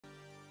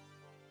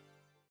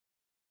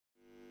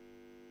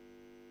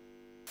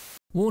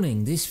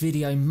Warning, this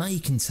video may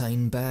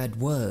contain bad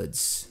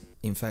words.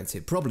 In fact,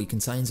 it probably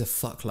contains a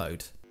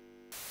fuckload.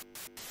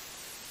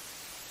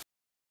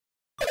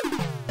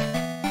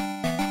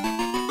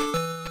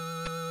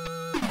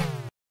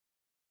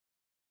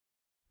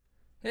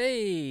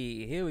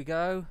 Hey, here we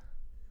go.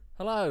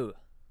 Hello.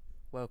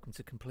 Welcome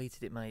to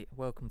Completed It, mate.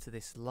 Welcome to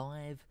this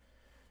live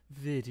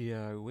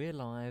video. We're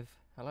live.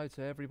 Hello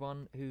to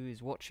everyone who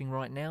is watching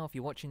right now. If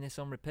you're watching this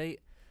on repeat,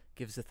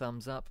 give us a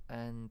thumbs up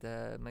and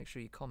make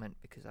sure you comment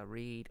because I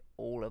read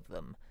all of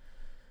them.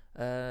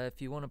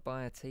 If you want to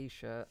buy a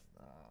t-shirt,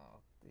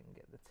 didn't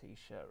get the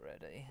t-shirt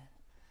ready.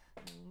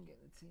 You can get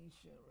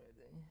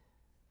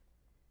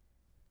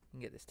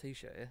this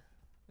t-shirt here.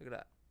 Look at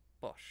that.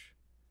 Bosh.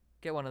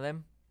 Get one of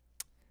them.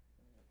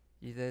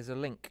 There's a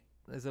link.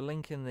 There's a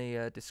link in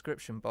the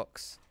description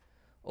box.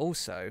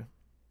 Also,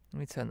 let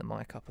me turn the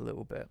mic up a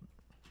little bit.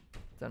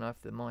 Don't know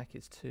if the mic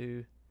is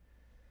too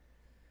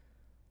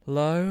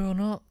low or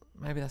not.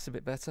 Maybe that's a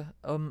bit better.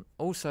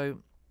 Also,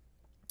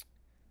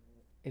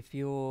 if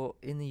you're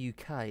in the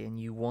UK and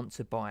you want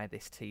to buy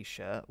this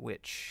t-shirt,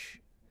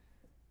 which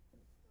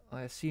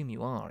I assume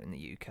you are in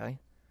the UK,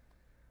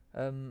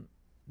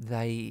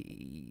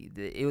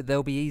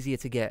 they'll be easier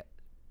to get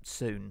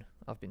soon,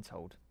 I've been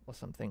told, or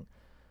something.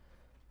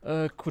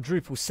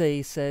 Quadruple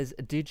C says,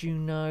 did you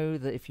know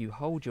that if you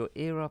hold your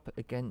ear up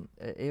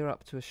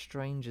to a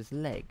stranger's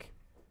leg,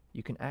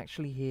 you can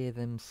actually hear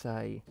them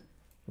say,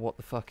 "What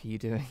the fuck are you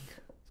doing?"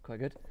 It's quite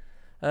good.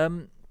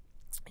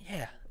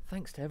 Yeah,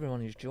 thanks to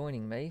everyone who's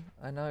joining me.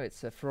 I know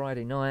it's a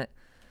Friday night.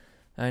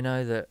 I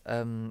know that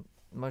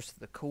most of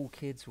the cool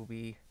kids will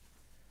be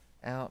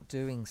out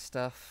doing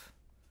stuff.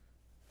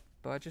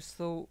 But I just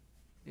thought,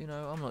 you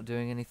know, I'm not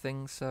doing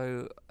anything,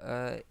 so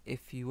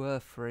if you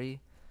were free,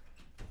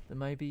 then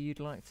maybe you'd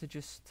like to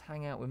just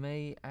hang out with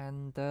me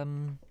and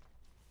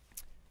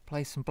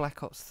play some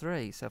Black Ops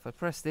 3. So if I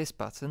press this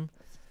button,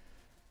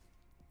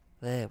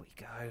 there we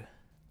go.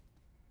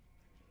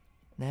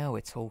 Now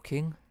we're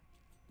talking.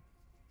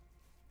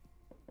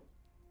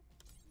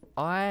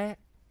 It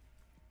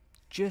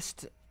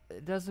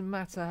doesn't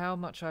matter how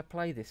much I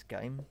play this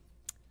game,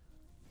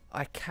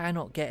 I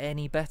cannot get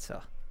any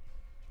better.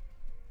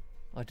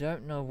 I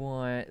don't know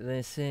why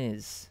this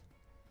is.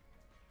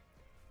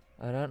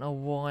 I don't know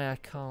why I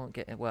can't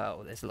get it.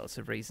 Well, there's lots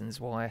of reasons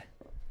why.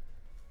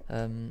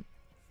 You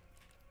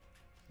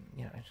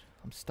know,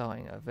 I'm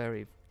starting at a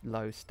very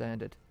low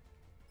standard.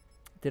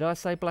 Did I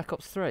say Black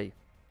Ops 3?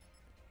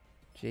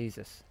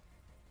 Jesus.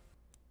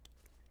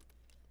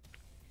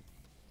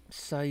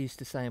 So used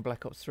to saying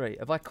Black Ops 3.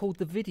 Have I called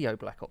the video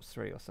Black Ops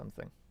 3 or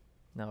something?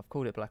 No, I've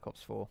called it Black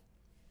Ops 4.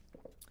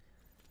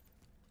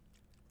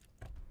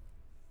 I'm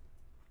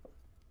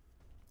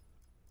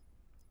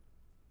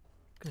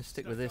gonna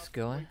stick with this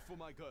guy.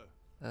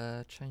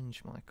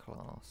 Change my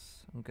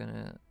class.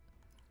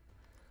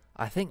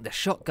 I think the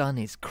shotgun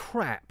is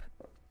crap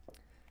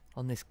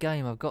on this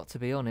game, I've got to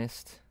be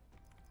honest.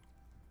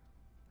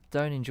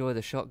 Don't enjoy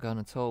the shotgun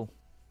at all.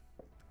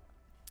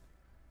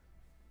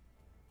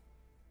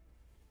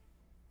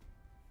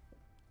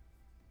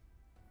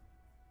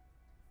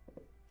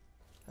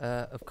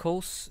 Of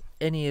course,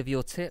 any of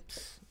your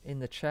tips in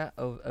the chat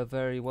are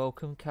very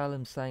welcome.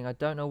 Callum's saying, I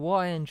don't know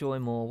why I enjoy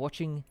more,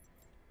 watching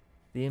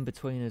the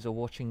In-Betweeners or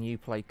watching you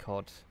play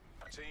COD.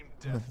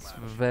 That's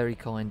very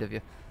kind of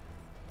you.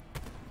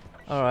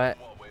 Alright,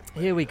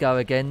 here we go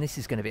again. This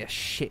is going to be a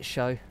shit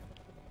show.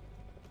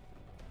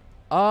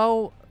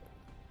 Oh,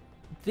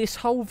 this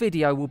whole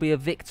video will be a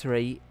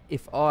victory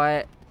if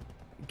I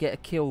get a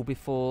kill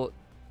before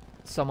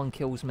someone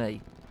kills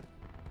me.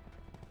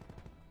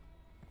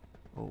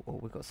 Oh,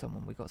 we got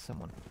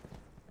someone,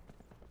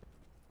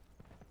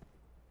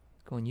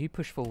 Go on, you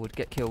push forward,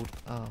 get killed.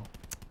 Oh.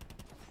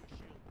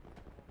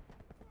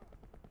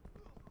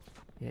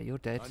 Yeah, you're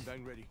dead.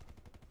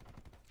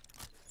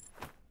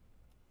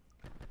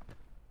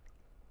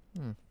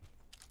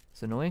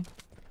 It's annoying.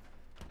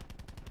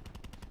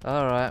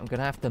 Alright, I'm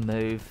gonna have to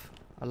move.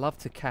 I love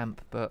to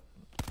camp, but...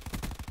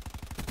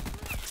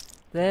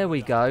 There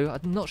we go.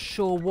 I'm not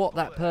sure what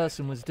that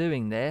person was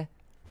doing there.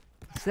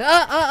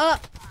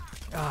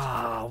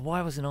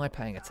 Why wasn't I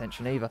paying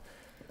attention either?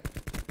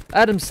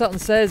 Adam Sutton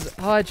says,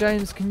 hi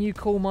James, can you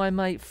call my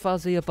mate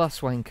Fuzzy a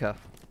bus wanker?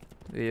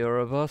 You're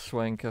a bus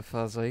wanker,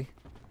 Fuzzy.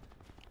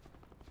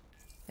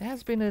 It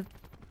has been a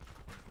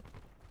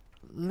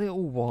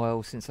little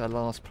while since I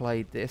last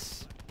played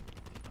this,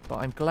 but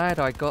I'm glad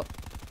I got...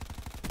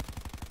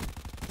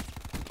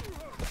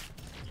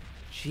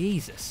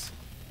 Jesus.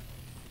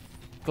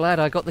 Glad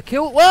I got the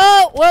kill.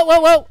 Whoa! Whoa, whoa,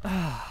 whoa!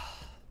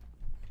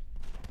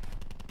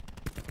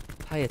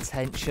 Pay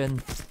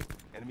attention.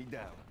 Enemy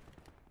down.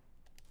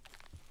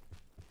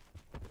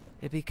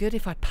 It'd be good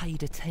if I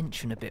paid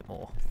attention a bit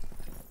more.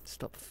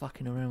 Stop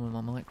fucking around with my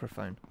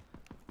microphone.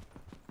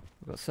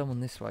 We've got someone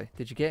this way.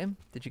 Did you get him?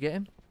 Did you get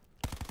him?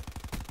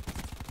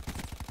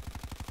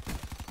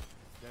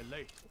 They're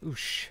late.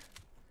 Oosh.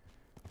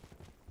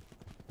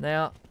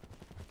 Now,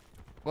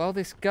 while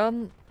this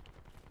gun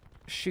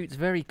shoots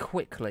very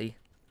quickly,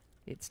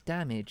 its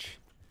damage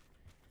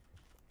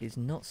is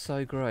not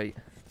so great.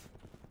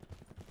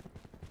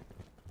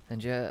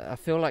 And yeah, I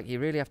feel like you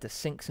really have to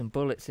sink some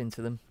bullets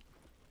into them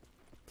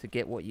to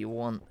get what you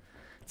want.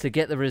 To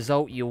get the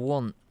result you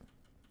want.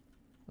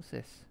 What's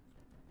this?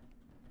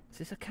 Is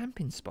this a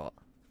camping spot?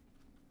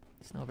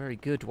 It's not a very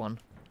good one.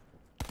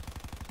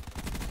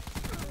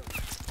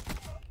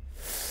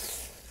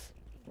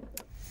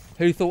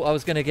 Who thought I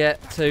was going to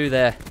get 2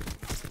 there?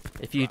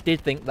 If you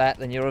did think that,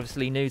 then you're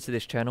obviously new to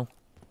this channel.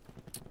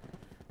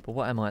 But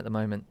what am I at the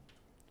moment?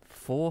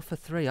 4 for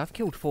 3. I've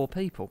killed 4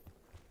 people.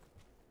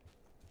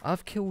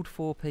 I've killed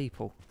 4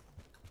 people.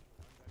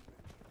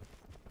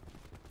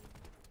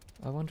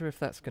 I wonder if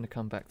that's going to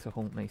come back to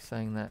haunt me,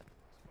 saying that.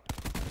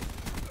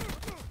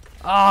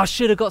 Oh, I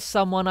should have got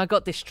someone. I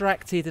got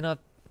distracted and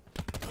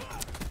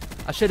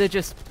I should have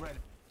just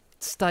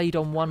stayed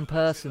on one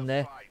person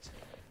there.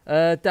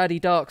 Daddy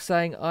Dark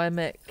saying, I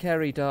met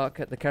Kerry Dark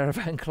at the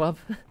Caravan Club.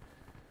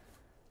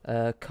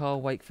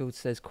 Carl Wakefield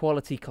says,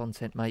 quality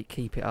content, mate.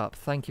 Keep it up.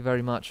 Thank you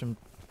very much. I'm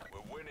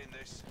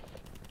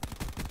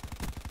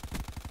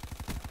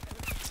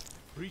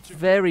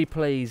very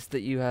pleased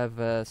that you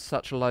have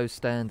such low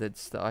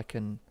standards that I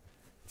can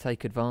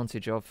take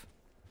advantage of.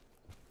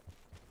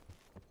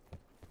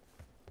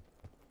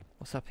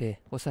 What's up here?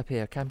 What's up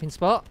here? Camping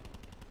spot?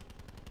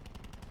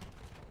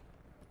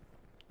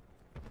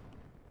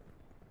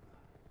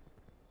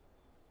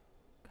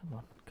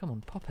 Come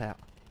on, pop out.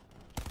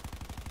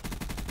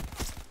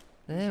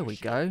 There we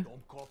go.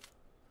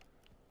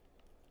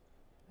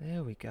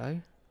 There we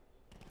go.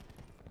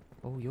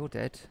 Oh, you're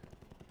dead.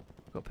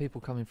 Got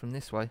people coming from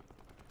this way.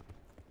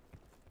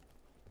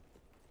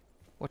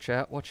 Watch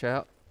out, watch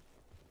out.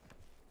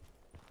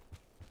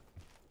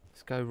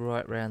 Let's go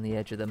right round the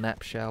edge of the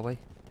map, shall we?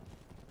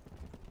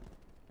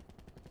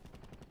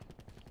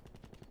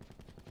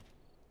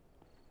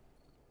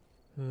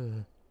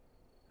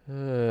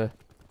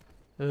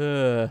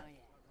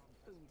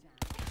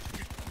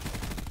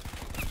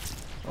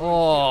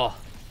 Oh,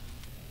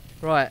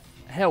 right,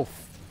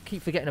 health.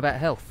 Keep forgetting about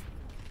health.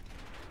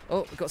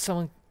 Oh, we've got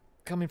someone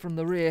coming from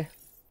the rear.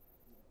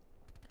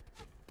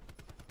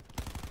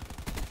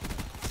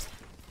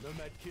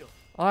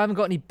 I haven't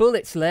got any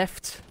bullets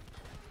left.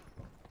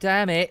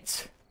 Damn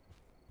it.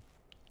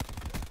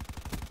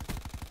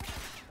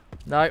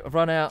 No, I've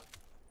run out.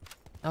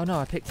 Oh no,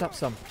 I picked up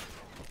some.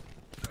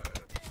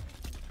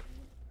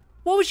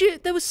 What was you?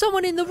 There was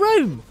someone in the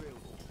room.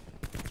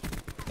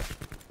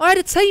 I had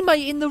a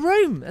teammate in the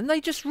room and they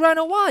just ran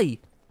away.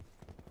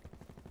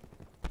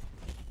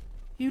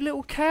 You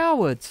little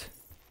coward.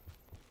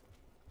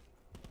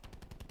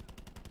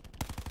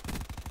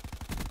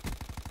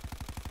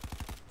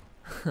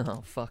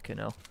 Oh, fucking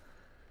hell.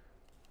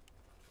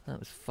 That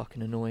was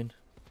fucking annoying.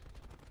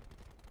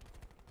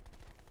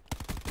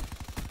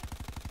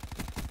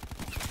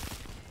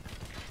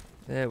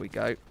 There we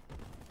go.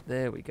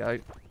 There we go.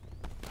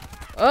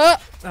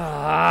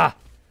 Ah!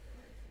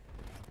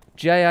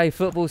 JA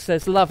Football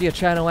says, love your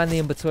channel and the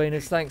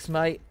in-betweeners. Thanks,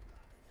 mate.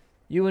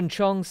 Ewan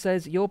Chong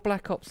says, your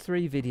Black Ops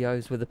 3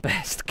 videos were the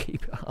best.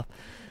 Keep it up.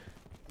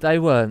 They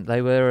weren't.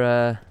 They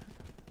were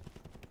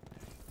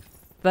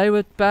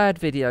bad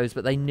videos,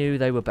 but they knew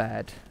they were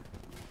bad.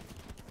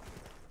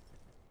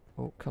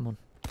 Oh, come on.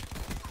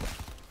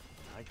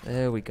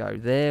 There we go.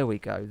 There we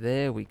go.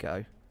 There we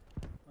go.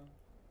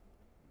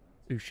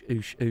 Oosh,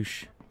 oosh,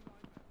 oosh.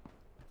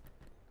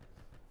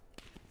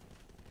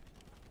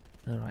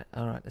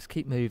 Alright, let's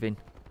keep moving.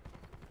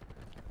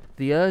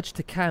 The urge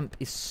to camp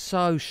is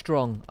so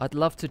strong. I'd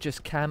love to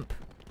just camp.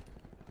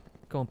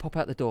 Go on, pop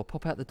out the door,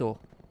 pop out the door.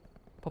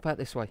 Pop out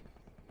this way.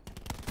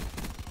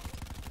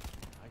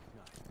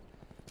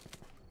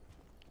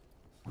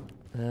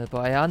 But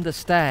I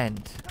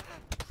understand.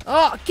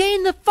 Oh, get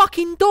in the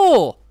fucking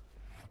door!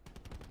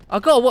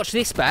 I've got to watch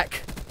this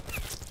back.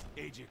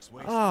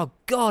 Oh,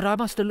 God, I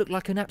must have looked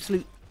like an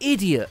absolute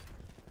idiot.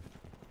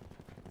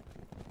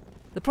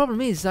 The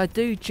problem is, I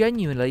do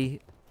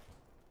genuinely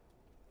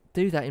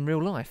do that in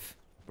real life.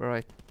 Where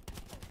I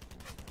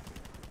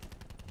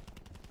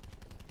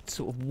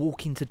sort of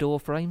walk into door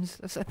frames.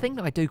 That's a thing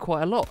that I do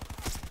quite a lot.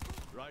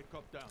 Right,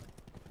 cop down.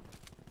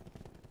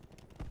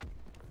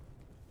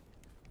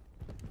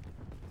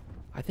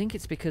 I think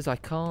it's because I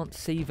can't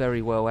see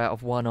very well out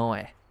of one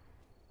eye.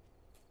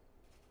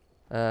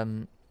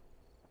 Oh,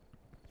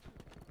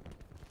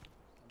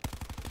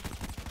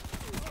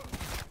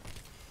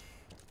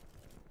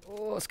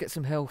 let's get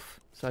some health.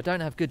 So I don't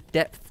have good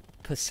depth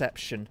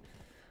perception.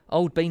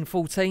 Old Bean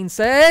 14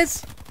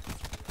 says...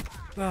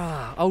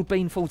 Old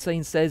Bean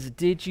 14 says,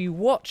 did you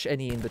watch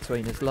any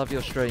in-betweeners? Love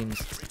your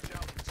streams.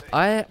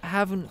 I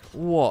haven't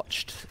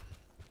watched.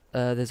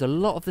 There's a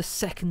lot of the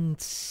second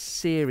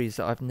series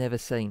that I've never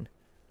seen.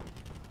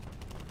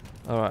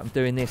 Alright, I'm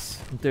doing this.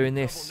 I'm doing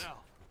this.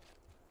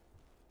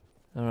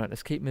 Alright,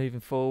 let's keep moving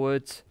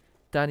forward.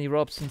 Danny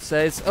Robson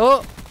says...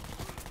 Oh!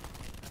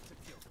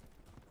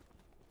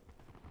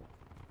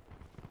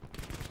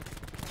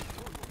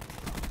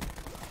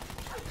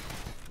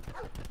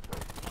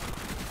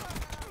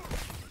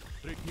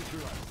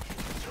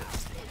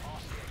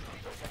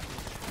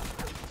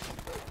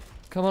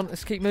 Come on,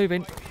 let's keep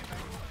moving.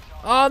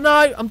 Oh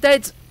no, I'm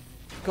dead.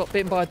 Got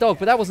bitten by a dog,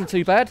 but that wasn't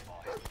too bad.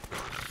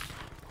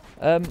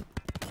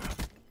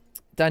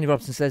 Danny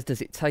Robson says,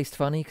 does it taste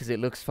funny? Because it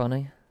looks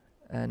funny.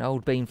 And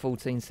Old Bean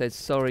 14 says,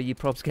 sorry, you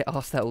probs get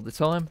asked that all the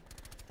time.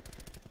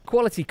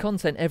 Quality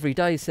content every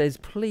day says,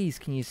 please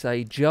can you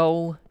say,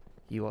 Joel,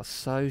 you are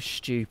so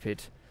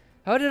stupid.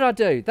 How did I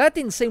do? That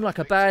didn't seem like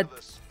a bad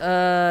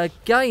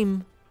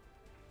game.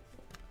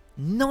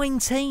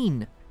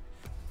 19.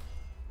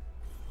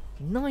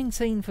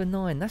 19 for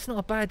 9. That's not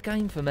a bad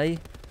game for me.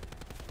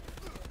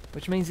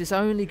 Which means it's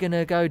only going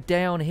to go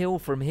downhill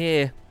from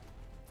here.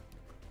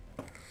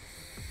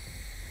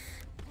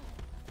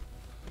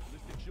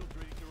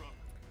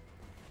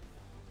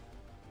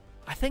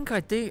 I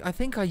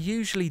think I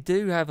usually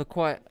do have a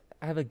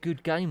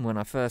good game when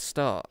I first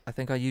start. I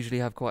think I usually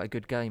have quite a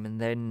good game,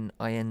 and then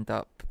I end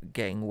up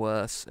getting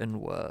worse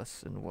and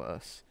worse and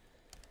worse.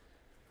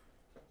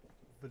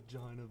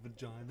 Vagina,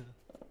 vagina.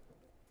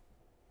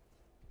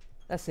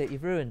 That's it,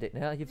 you've ruined it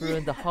now. You've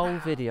ruined the whole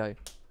video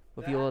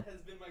with your... That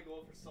has been my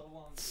goal for so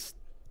long.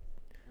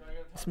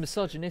 It's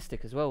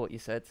misogynistic as well, what you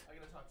said. I'm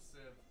gonna talk to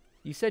Sib.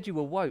 You said you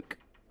were woke.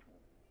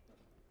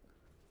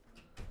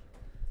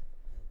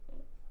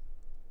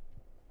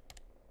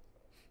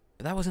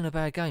 But that wasn't a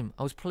bad game.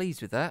 I was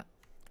pleased with that.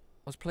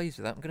 I'm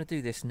going to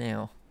do this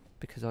now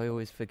because I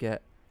always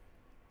forget.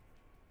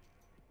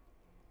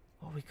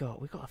 What we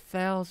got? We got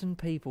 1,000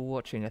 people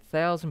watching.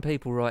 1,000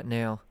 people right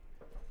now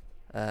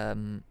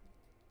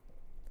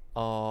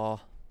are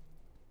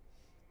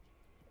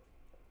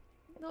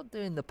not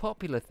doing the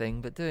popular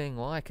thing, but doing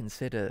what I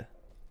consider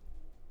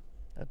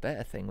a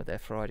better thing with their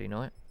Friday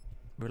night.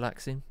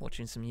 Relaxing,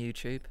 watching some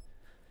YouTube.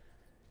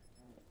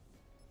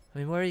 I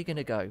mean, where are you going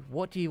to go?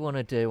 What do you want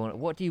to do?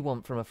 What do you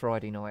want from a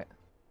Friday night?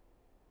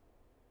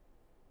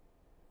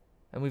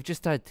 And we've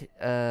just had,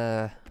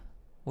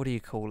 what do you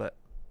call it?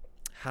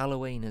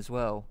 Halloween as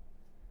well.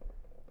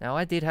 Now,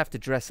 I did have to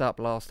dress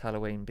up last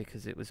Halloween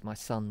because it was my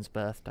son's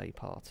birthday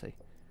party.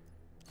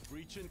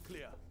 Breach and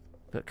clear.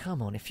 But come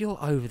on, if you're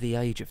over the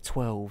age of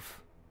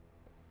 12,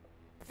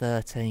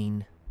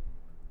 13...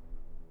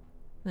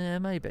 Yeah,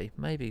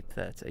 maybe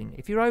 13.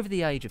 If you're over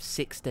the age of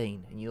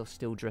 16 and you're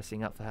still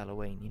dressing up for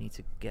Halloween, you need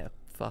to get a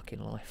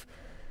fucking life.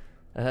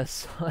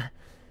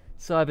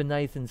 Cyber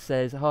Nathan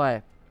says,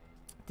 hi,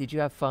 did you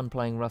have fun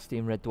playing Rusty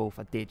and Red Dwarf?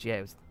 I did, yeah,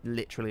 it was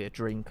literally a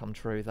dream come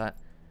true, that.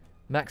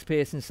 Max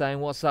Pearson saying,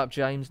 what's up,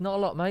 James? Not a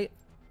lot, mate.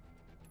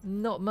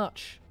 Not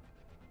much.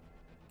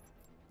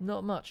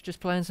 Not much,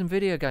 just playing some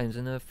video games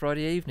on a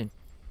Friday evening.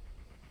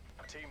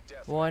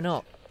 Why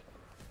not?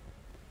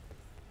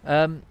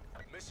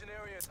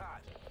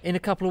 In a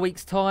couple of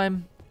weeks'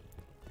 time,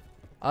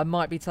 I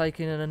might be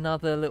taking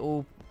another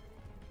little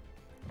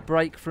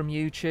break from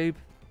YouTube.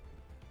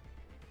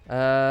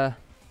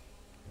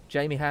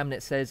 Jamie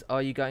Hamnet says,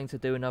 are you going to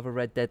do another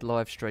Red Dead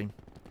live stream?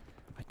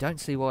 I don't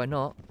see why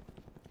not.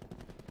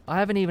 I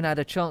haven't even had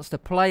a chance to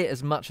play it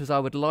as much as I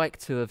would like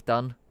to have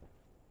done.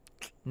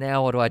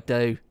 Now what do I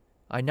do?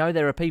 I know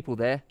there are people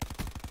there.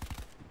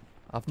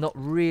 I've not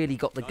really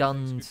got the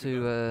gun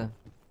to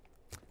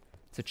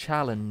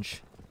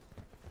challenge.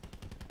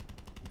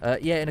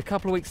 Yeah, in a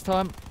couple of weeks'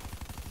 time...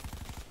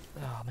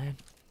 Oh, man.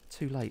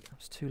 Too late. It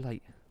was too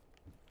late.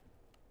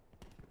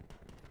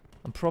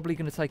 I'm probably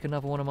going to take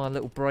another one of my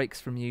little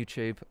breaks from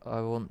YouTube.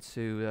 I want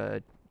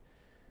to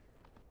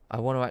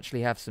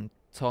actually have some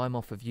time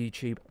off of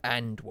YouTube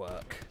and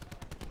work.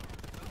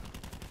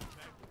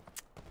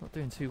 Not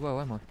doing too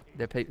well, am I?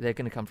 They're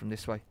going to come from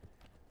this way.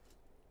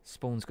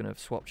 Spawn's going to have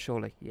swapped,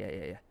 surely.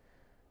 Yeah.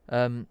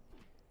 So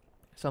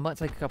I might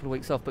take a couple of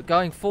weeks off. But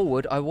going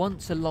forward, I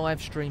want to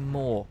live stream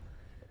more.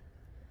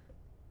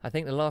 I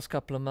think the last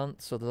couple of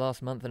months, or the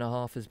last month and a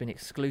half, has been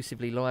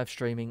exclusively live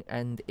streaming,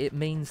 and it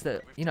means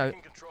that, you know,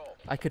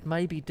 I could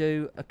maybe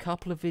do a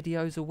couple of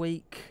videos a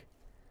week,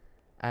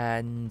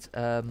 and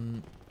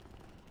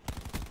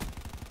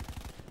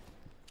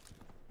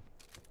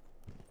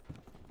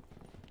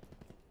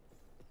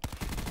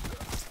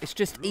it's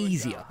just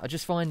easier. I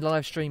just find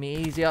live streaming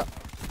easier.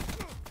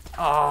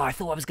 Oh, I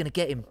thought I was going to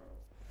get him.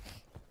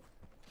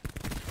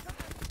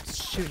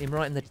 Shoot him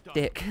right in the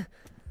dick.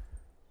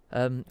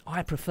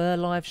 I prefer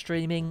live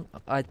streaming.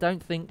 I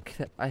don't think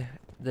that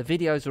the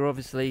videos are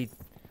obviously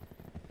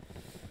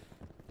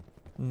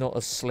not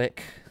as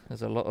slick.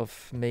 There's a lot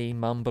of me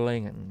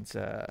mumbling and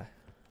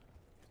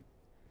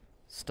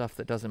stuff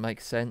that doesn't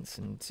make sense,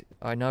 and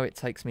I know it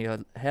takes me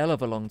a hell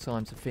of a long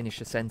time to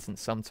finish a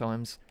sentence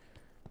sometimes.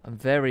 I'm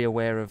very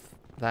aware of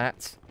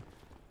that.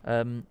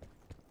 I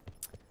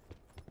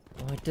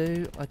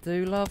do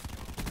love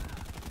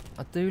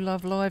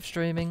live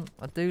streaming.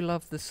 I do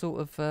love the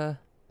sort of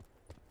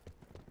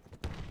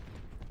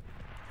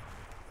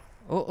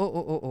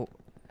Oh.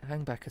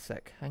 Hang back a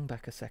second.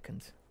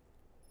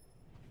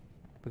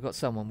 We got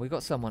someone.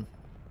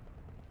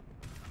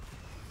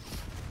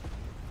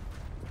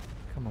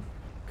 Come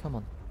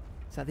on.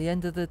 Is that the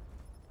end of the...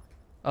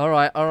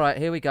 Alright,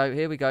 here we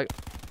go.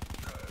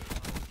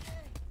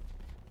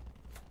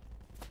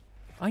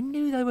 I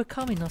knew they were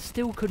coming. I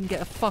still couldn't get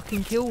a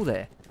fucking kill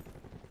there.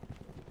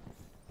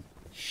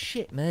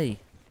 Shit me.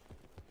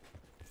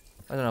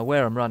 I don't know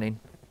where I'm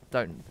running.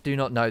 Do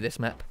not know this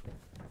map.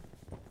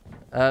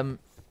 I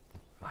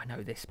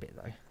know this bit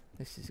though.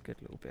 This is a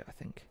good little bit, I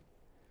think.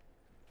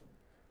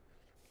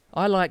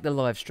 I like the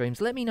live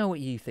streams. Let me know what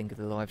you think of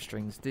the live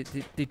streams. Did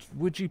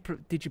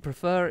you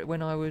prefer it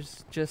when I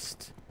was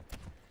just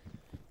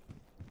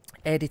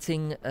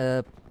editing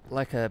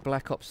like a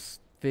Black Ops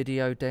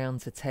video down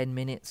to 10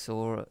 minutes,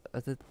 or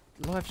are the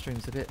live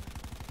streams a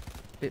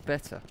bit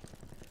better?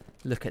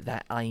 Look at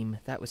that aim.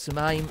 That was some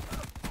aim.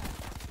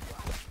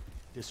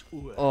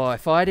 Oh,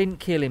 if I didn't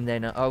kill him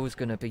then I was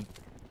gonna be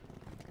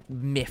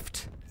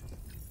miffed.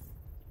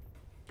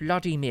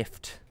 Bloody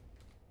miffed.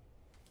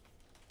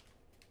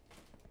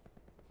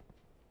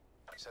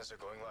 Sensor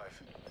going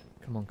live.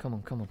 Come on, come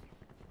on, come on.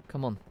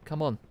 Come on,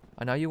 come on.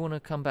 I know you want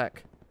to come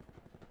back.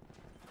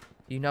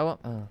 You know what?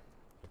 Oh.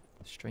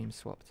 Stream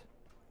swapped.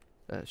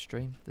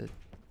 Stream?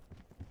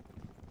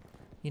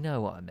 You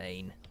know what I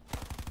mean.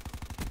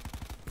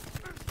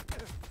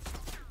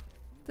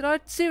 Did I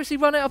seriously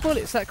run out of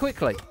bullets that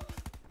quickly?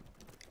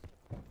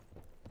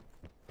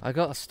 I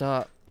gotta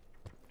start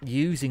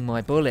using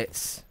my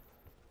bullets.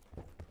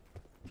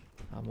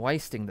 I'm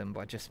wasting them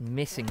by just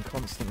missing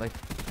constantly.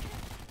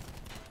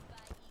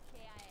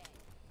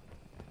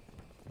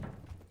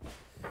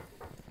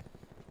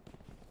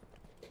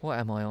 What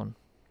am I on?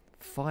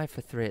 5 for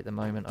 3 at the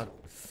moment.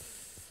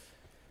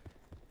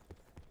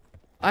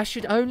 I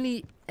should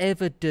only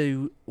ever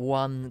do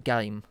one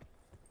game.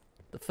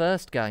 The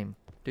first game.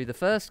 Do the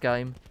first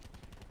game.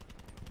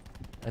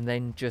 And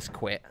then just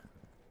quit.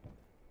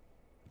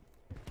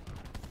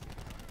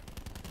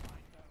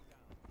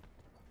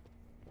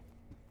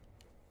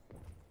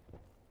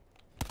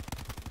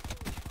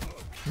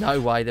 No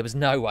way. There was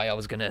no way I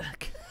was gonna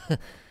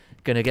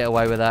get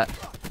away with that.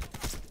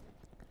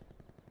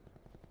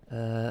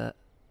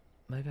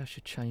 Maybe I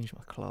should change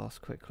my class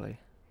quickly.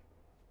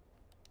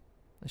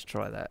 Let's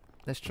try that.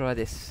 Let's try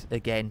this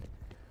again.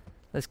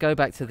 Let's go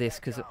back to this,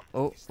 because...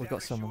 Oh, we've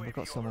got someone. We've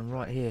got someone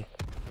right here.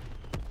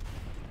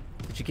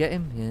 Did you get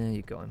him? Yeah,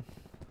 you got him.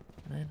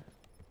 Man.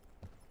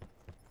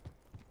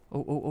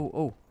 Oh, oh, oh,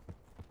 oh.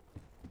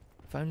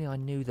 If only I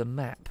knew the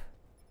map.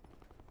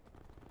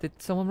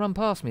 Did someone run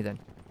past me then?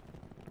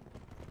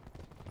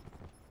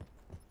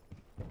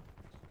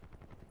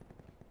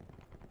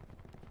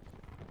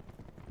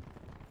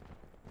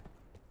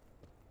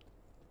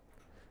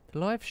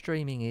 Live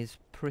streaming is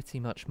pretty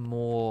much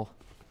more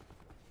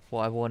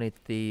what I wanted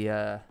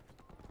the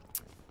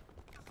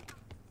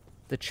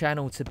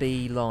channel to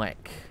be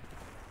like.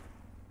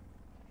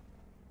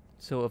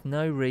 Sort of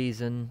no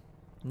reason,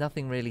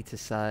 nothing really to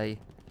say,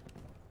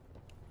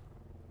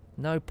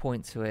 no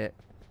point to it.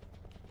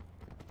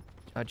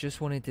 I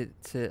just wanted it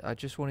to. I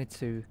just wanted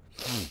to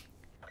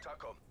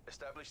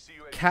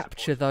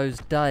capture those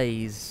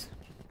days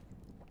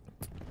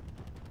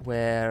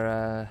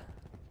where.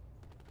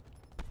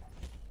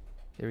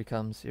 Here he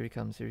comes, here he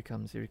comes, here he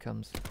comes, here he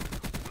comes.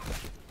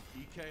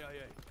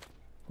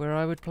 Where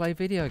I would play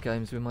video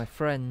games with my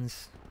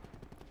friends.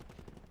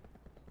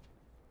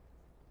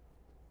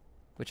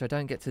 Which I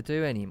don't get to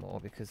do anymore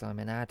because I'm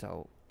an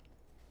adult.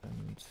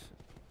 And,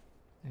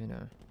 you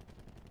know.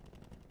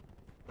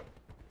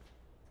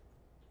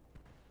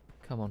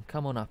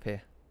 Come on up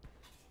here.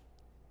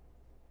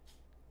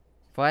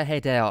 If I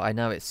head out, I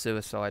know it's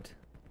suicide.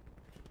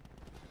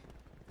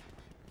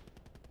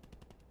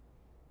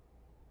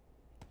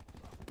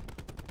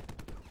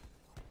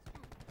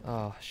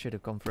 Oh, I should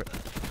have gone for it.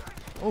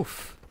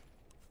 Oof.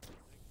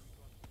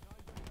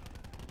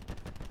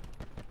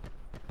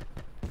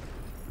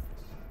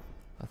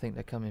 I think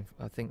they're coming.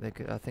 I think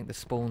the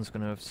spawn's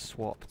going to have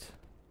swapped.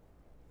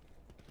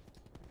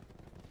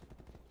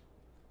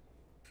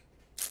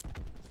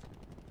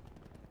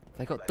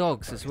 They got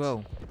dogs as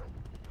well.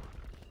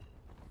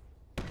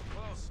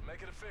 Close,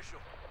 make it official.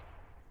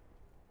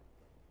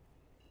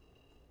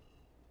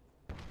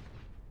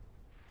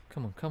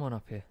 Come on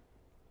up here.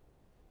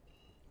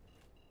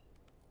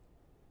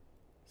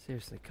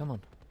 Seriously, come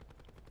on.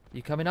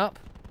 You coming up?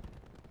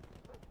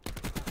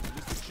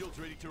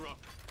 Ready to rock.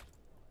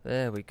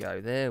 There we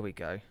go, there we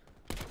go.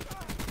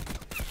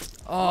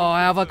 Oh,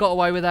 how have I got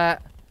away with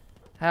that?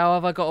 How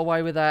have I got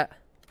away with that?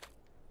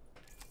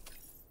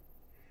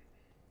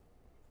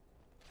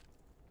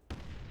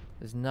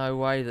 There's no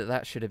way that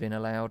that should have been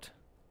allowed.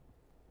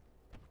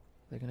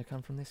 They're going to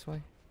come from this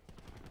way?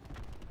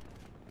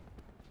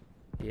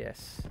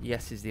 Yes.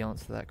 Yes is the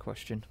answer to that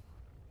question.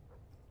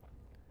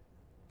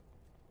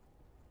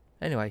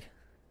 Anyway,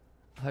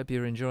 I hope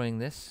you're enjoying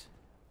this.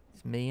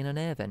 It's me in an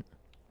air vent.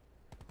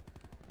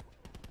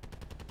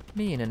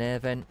 Me in an air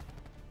vent.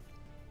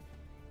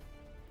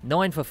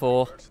 9 for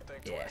 4.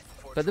 Yeah.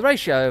 But the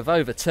ratio of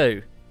over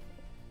 2.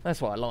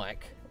 That's what I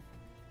like.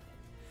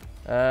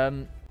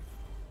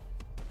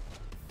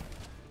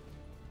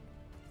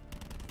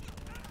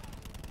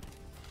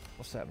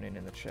 What's happening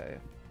in the chair?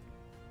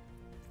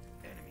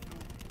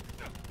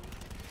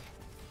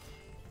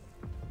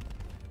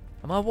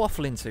 Am I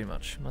waffling too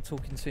much? Am I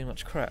talking too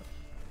much crap?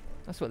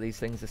 That's what these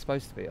things are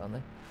supposed to be, aren't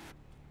they?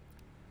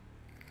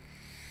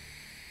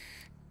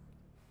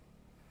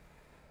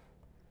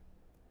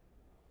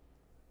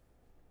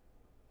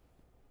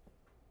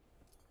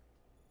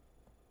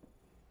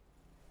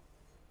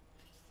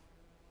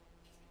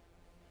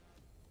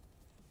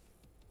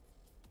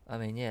 I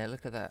mean, yeah,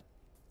 look at that.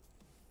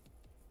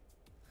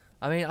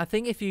 I mean, I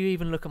think if you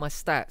even look at my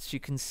stats, you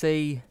can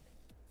see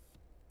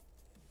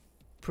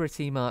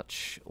pretty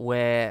much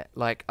where,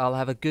 like, I'll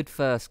have a good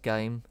first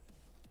game.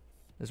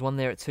 There's one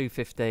there at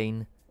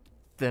 215.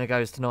 Then it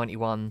goes to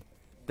 91.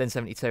 Then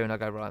 72, and I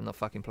go, right, I'm not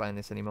fucking playing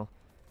this anymore.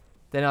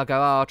 Then I'll go,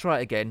 oh, I'll try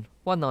it again.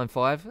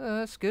 195,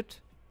 that's good.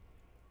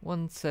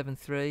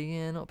 173,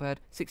 yeah, not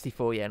bad.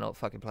 64, yeah, not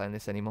fucking playing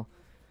this anymore.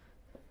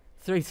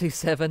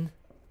 327.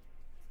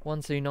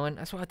 129.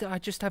 That's what I do. I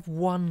just have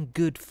one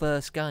good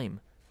first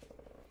game,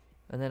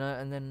 and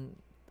then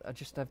I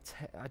just have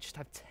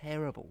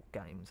terrible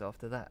games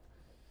after that.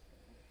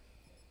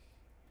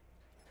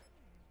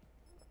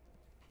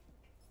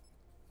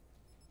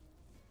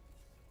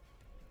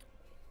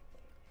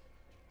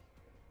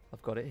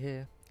 I've got it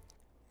here.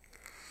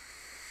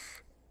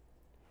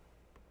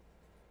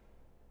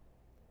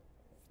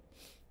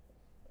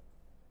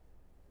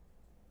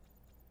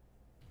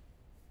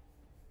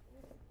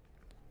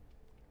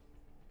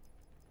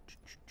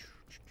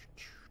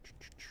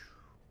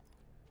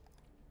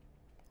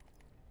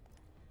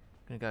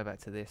 I'm gonna go back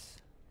to this.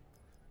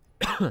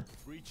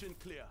 Breach and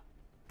clear.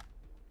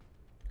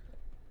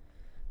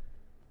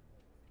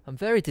 I'm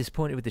very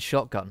disappointed with the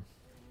shotgun.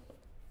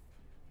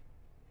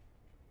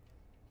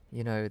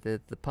 You know, the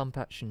pump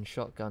action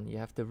shotgun, you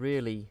have to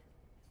really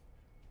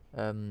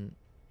I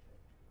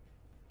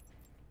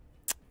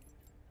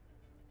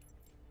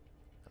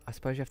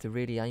suppose you have to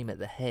really aim at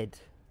the head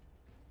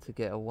to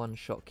get a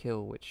one-shot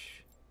kill,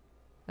 which,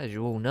 as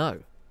you all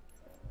know,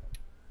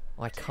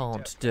 I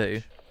can't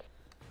do.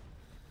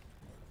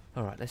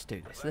 Alright, let's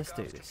do this, let's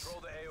do this.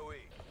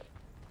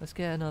 Let's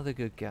get another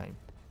good game.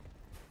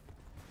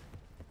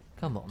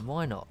 Come on,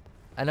 why not?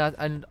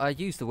 And I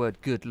use the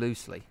word good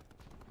loosely.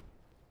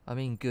 I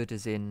mean good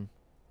as in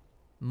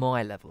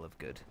my level of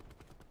good.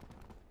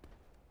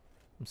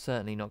 I'm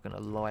certainly not going to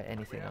light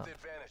anything up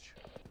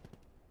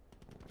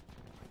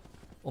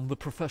on the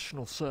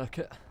professional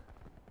circuit.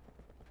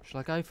 Should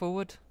I go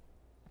forward?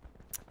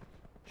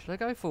 Should I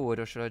go forward,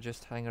 or should I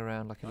just hang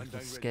around like a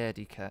little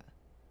scaredy cat?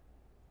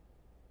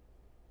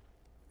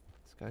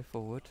 Let's go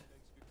forward.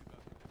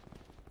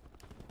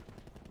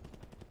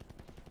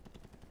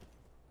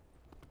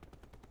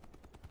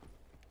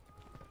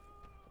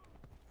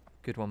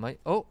 Good one, mate.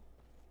 Oh!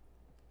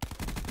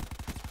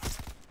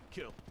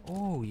 Kill.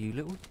 Oh, you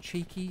little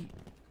cheeky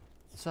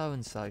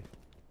so-and-so.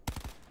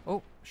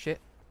 Oh, shit.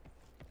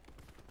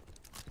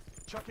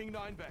 Chucking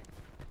 9 back.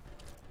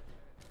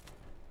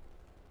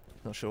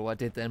 Not sure what I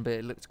did then, but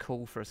it looked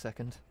cool for a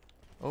second.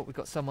 Oh, we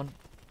got someone.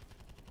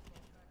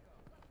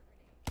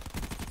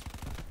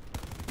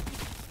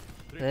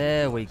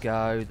 There we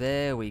go,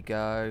 there we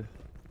go.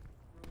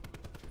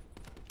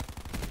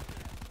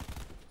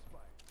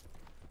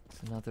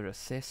 It's another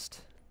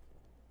assist.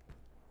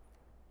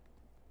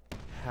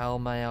 How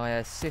may I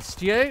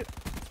assist you?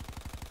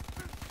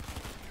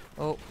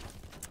 Oh,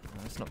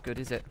 that's not good,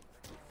 is it?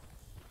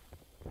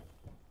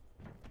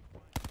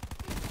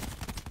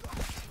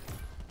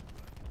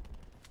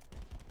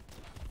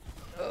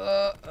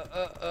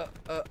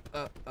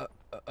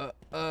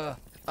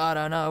 I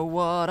don't know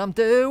what I'm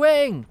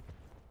doing.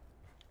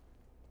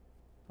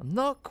 I'm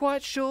not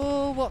quite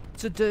sure what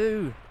to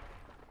do.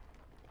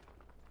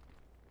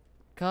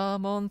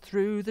 Come on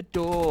through the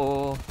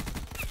door,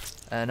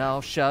 and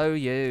I'll show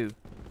you.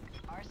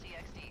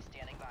 RCXD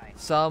standing by.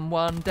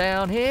 Someone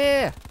down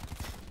here.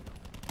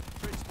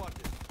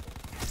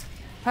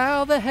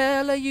 How the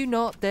hell are you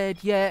not dead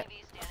yet?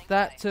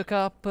 That took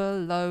up a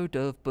load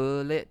of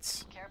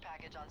bullets. Care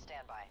package on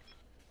standby.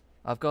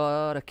 I've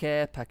got a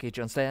care package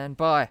on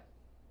standby.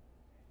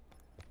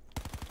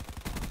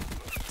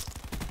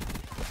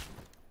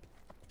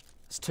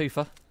 It's a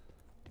twofer.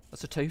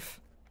 That's a tooth.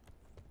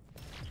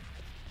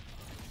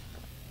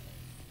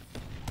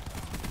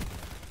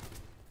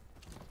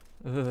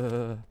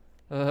 Adam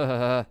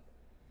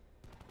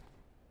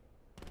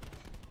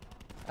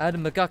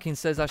McGuckin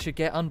says I should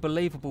get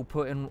unbelievable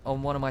put in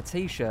on one of my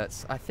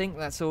t-shirts. I think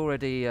that's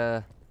already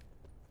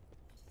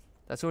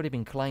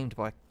been claimed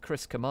by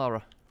Chris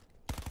Kamara.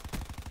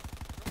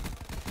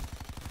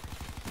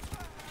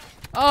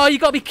 Oh, you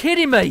gotta be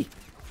kidding me!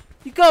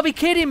 You gotta be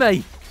kidding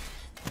me!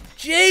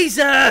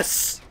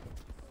 Jesus!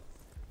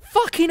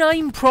 Fucking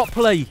aim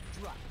properly!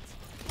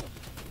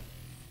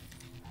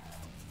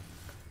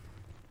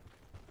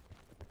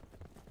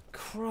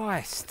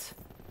 Christ.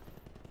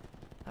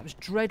 That was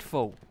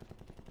dreadful.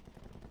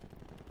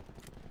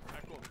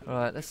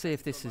 Alright, let's see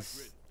if this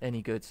is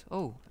any good.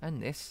 Oh,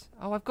 and this.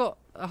 Oh, I've got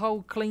a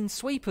whole clean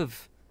sweep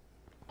of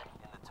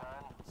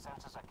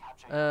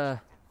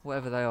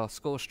whatever they are,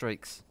 score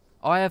streaks.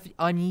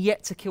 I'm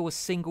yet to kill a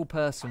single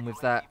person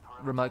with that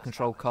remote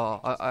control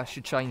car. I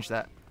should change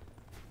that.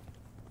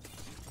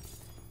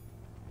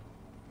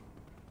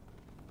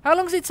 How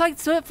long does it take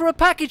for a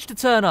package to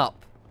turn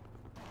up?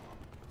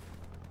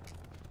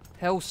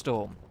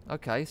 Hellstorm.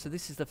 Okay, so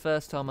this is the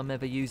first time I'm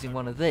ever using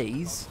one of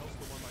these.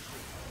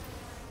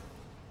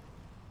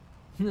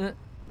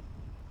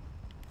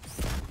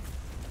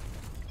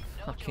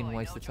 Fucking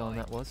waste of time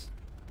that was.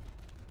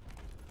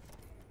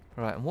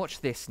 Right, and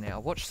watch this now.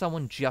 Watch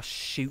someone just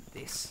shoot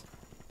this.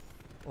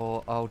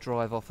 Or I'll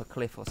drive off a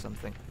cliff or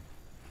something.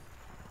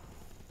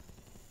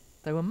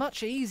 They were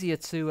much easier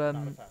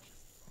to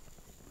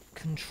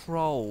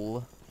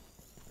control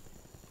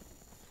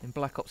in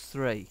Black Ops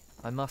 3,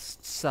 I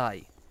must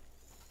say.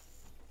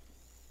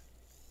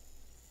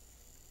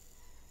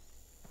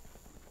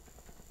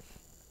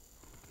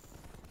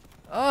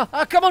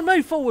 Ah, come on,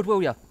 move forward,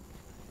 will ya?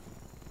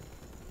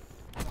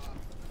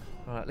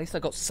 Right, at least I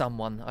got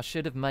someone. I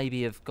should have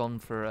maybe have gone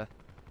for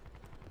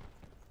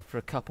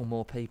a couple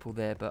more people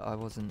there, but I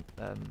wasn't.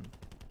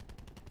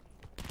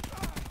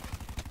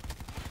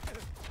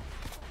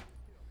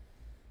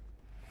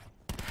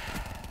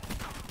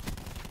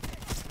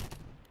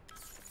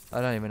 I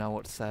don't even know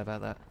what to say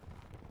about that.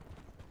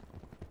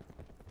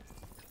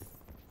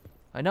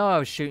 I know I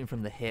was shooting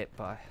from the hip,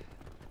 but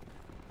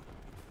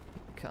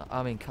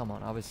I mean, come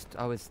on, I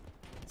was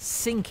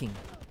sinking.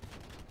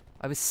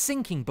 I was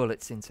sinking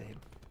bullets into him.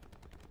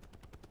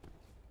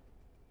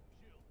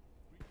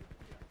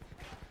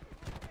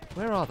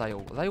 Where are they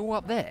all? Are they all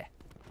up there?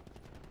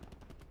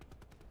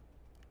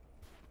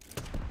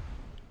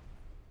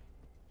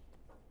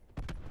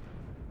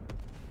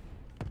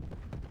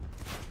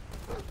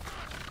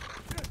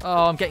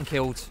 Oh, I'm getting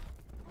killed.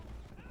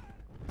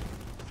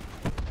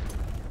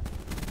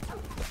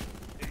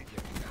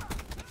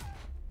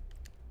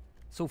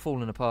 It's all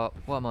falling apart.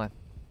 What am I?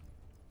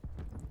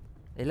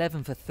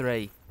 11 for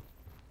 3.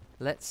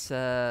 Let's,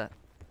 Can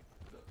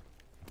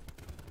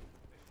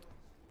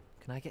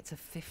I get to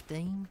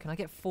 15? Can I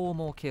get 4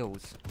 more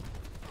kills?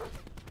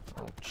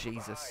 Oh,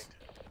 Jesus.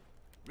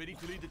 Ready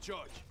to lead the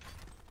charge.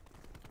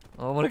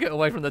 Oh, I want to get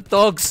away from the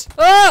dogs.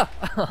 Ah!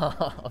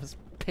 I was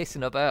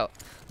pissing about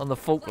on the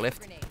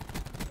forklift.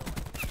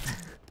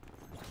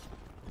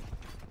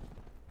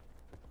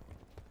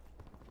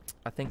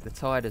 I think the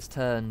tide has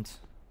turned.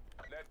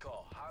 Net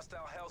call.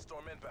 Hostile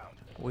Hellstorm inbound.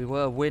 We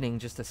were winning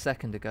just a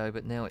second ago,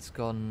 but now it's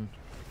gone.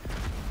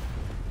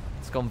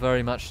 It's gone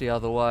very much the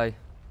other way.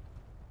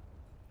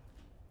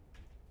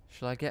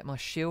 Shall I get my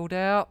shield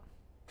out?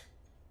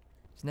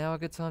 Is now a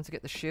good time to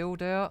get the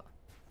shield out?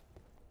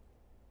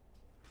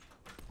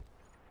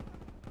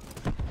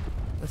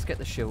 Let's get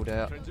the shield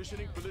out.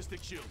 Transitioning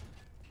ballistic shield.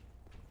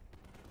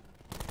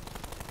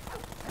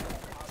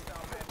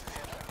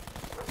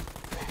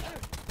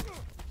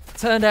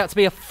 Turned out to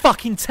be a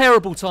fucking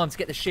terrible time to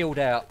get the shield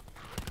out.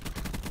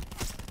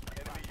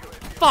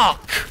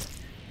 Fuck!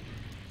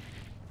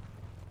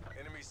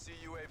 Enemy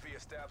CUAV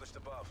established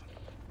above.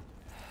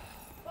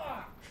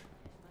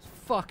 It's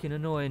fucking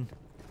annoying.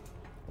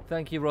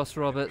 Thank you, Ross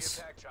Roberts.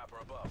 Attack chopper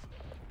above.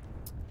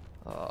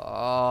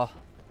 Ah,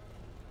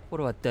 what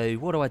do I do?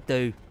 What do I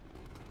do?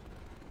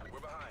 We're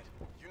behind.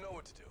 You know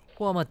what to do.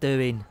 What am I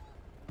doing?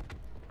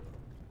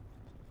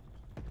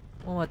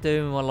 What am I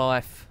doing with my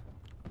life?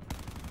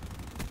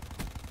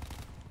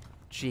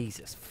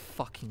 Jesus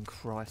fucking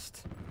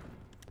Christ.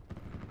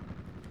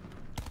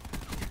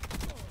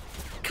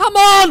 Come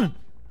on!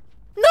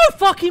 No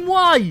fucking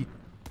way!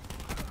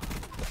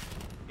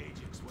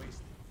 Agents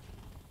wasted.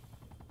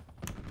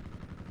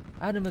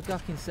 Adam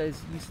McGuckin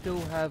says, you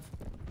still have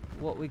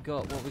what we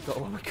got, what we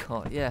got, what we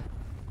got. Yeah.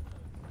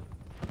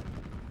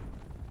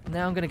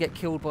 Now I'm gonna get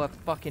killed by a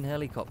fucking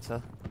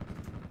helicopter.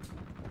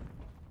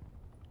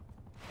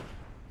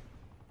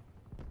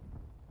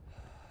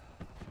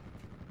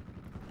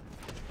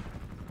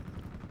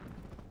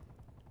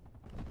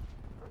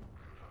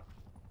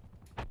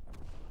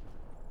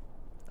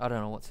 I don't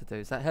know what to do.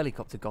 Is that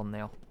helicopter gone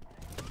now?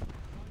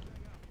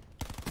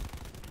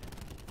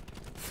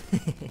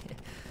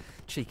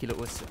 Cheeky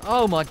little...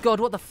 Oh my god,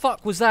 what the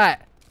fuck was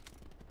that?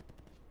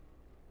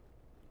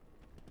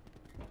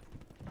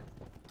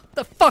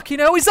 The fucking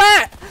hell is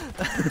that?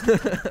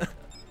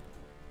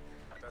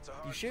 That's a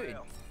hard You shooting?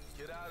 fail.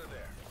 Get out of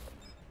there.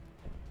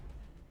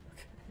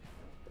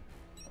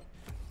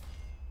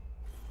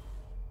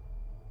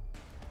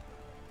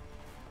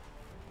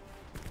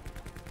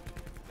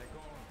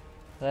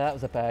 That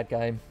was a bad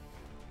game.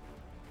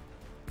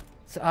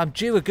 So I'm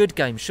due a good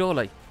game,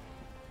 surely.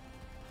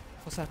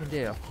 What's happened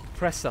here?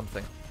 Press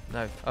something.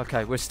 No.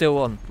 Okay, we're still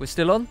on. We're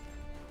still on?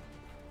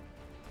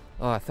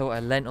 Oh, I thought I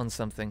leant on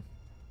something.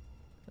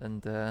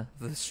 And the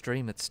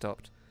stream had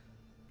stopped.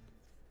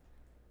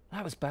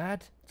 That was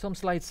bad. Tom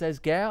Slade says,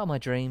 get out of my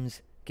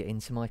dreams, get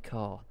into my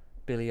car.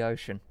 Billy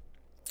Ocean.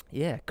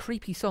 Yeah,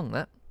 creepy song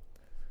that.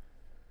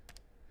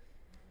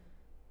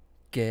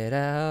 Get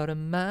out of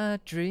my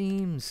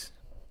dreams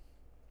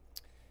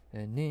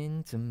and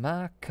into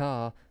my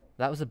car.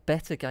 That was a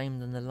better game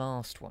than the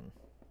last one.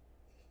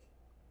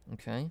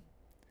 Okay.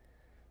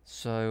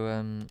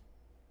 So,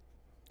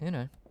 you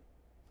know.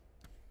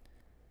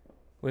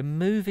 We're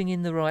moving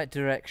in the right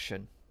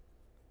direction.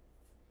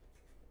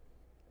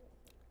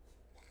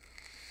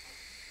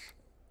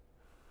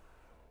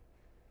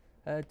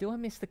 Do I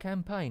miss the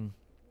campaign?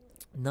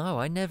 No,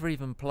 I never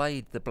even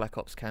played the Black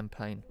Ops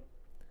campaign.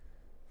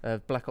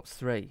 Black Ops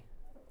 3,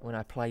 when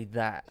I played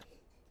that.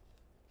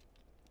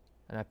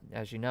 And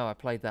as you know, I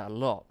played that a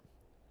lot.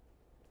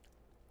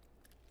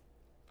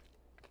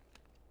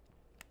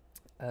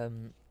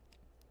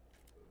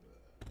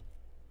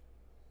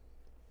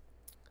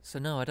 So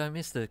no, I don't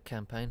miss the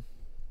campaign.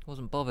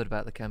 Wasn't bothered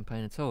about the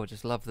campaign at all. I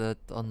just love the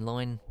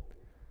online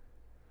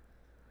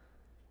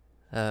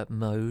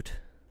mode.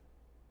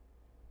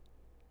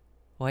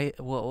 Wait,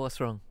 what's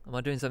wrong? Am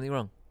I doing something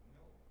wrong?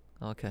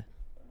 No. Okay.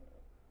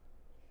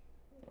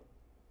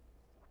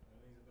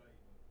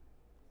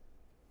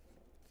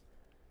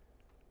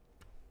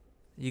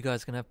 You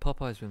guys can have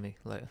Popeyes with me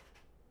later.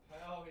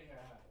 Hell yeah.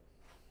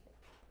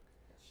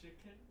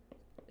 Chicken?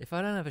 If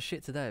I don't have a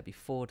shit today, it'd be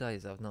 4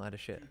 days I've not had a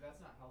shit. Dude,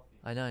 that's not healthy.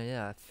 I know,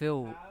 yeah. I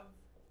feel. Have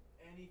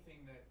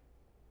anything that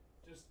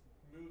just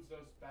moves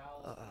those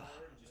bowels forward.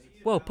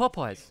 Well,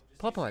 Popeyes.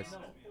 Popeyes. No,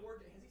 4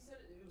 days. Has he said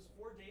it was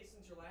 4 days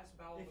since your last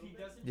bowel If he movement?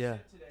 doesn't Yeah.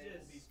 shit today,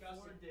 it'll be 4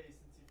 Disgusting. days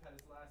since he's had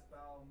his last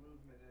bowel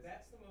movement.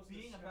 That's the most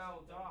Being a disgusting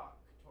bowel thing.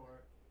 doctor.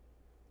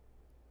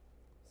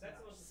 That's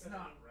the most It's disgusting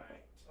not thing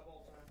right. of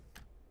all time.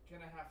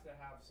 Gonna have to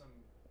have some.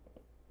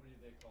 What are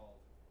they called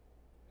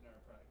in our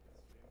practice?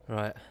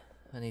 Right.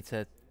 I need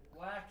to.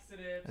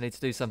 Laxatives. I need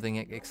to do something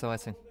No bowel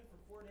exciting. movement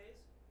for 4 days?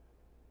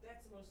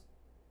 That's the most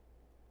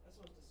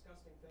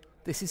disgusting thing.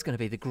 This is going to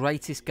be the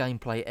greatest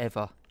gameplay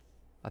ever.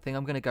 I think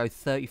I'm going to go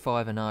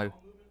 35 and 0.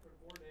 Bowel movement for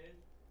 4 days?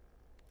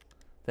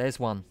 There's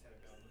one.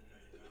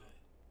 That's the most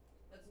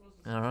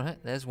disgusting All right. thing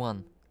There's I've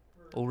one.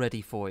 heard All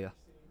ready for you. or seen.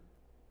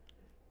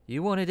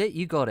 You wanted it.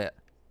 You got it.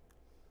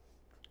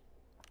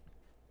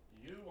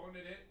 You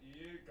wanted it.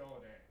 You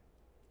got it.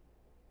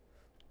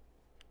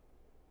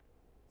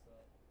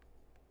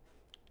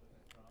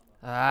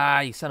 Ah,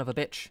 you son of a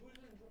bitch. Who's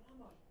in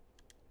drama?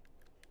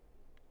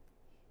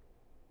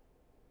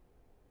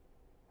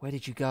 Where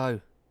did you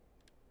go?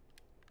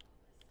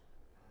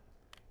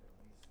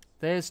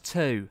 There's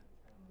 2.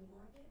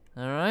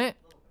 Alright.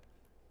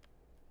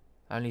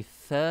 Only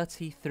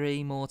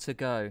 33 more to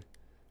go.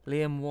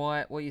 Liam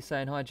White, what are you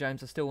saying? Hi,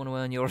 James. I still want to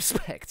earn your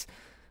respect.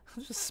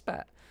 I just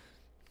spat.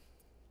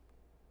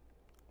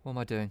 What am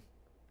I doing?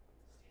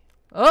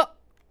 Oh!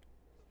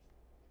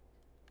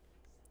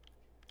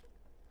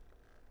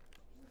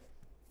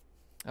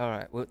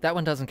 Alright, well, that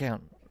one doesn't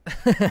count.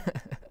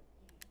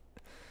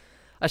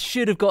 I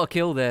should have got a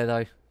kill there,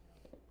 though.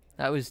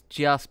 That was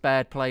just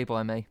bad play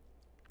by me.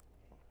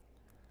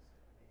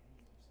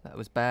 That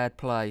was bad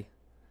play.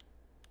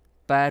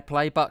 Bad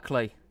play,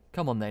 Buckley.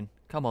 Come on, then.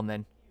 Come on,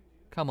 then.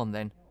 Come on,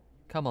 then.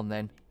 Come on,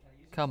 then.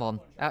 Come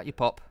on. Out you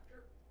pop.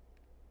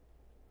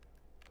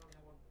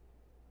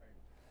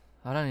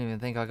 I don't even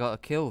think I got a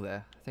kill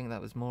there. I think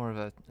that was more of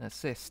an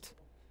assist.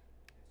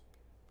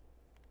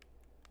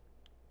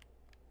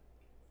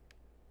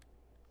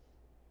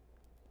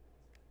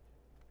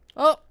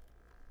 Oh!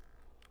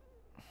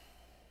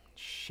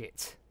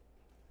 Shit.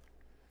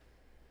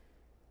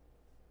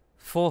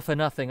 4 for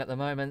nothing at the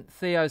moment.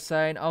 Theo's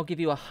saying, I'll give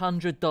you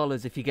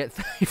 $100 if you get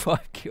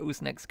 35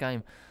 kills next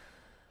game.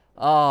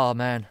 Oh,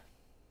 man.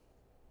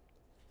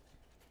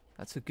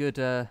 That's a good,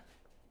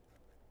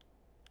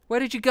 Where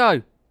did you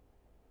go?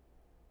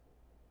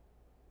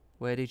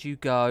 Where did you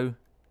go?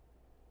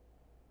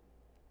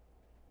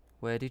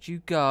 Where did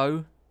you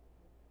go?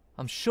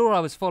 I'm sure I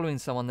was following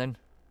someone then.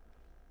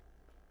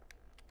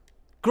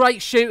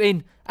 Great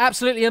shooting.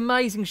 Absolutely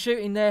amazing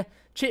shooting there.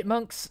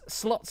 Chipmunks,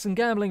 Slots and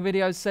Gambling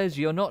Videos says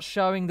you're not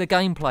showing the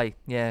gameplay.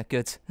 Yeah,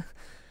 good.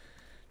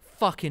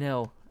 Fucking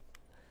hell.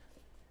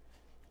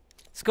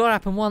 It's got to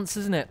happen once,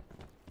 isn't it?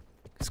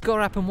 It's got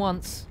to happen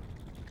once.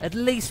 At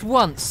least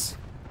once.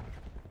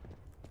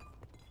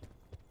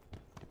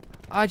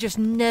 I just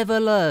never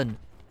learn.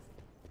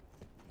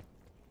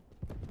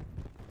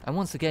 And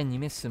once again, you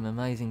missed some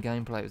amazing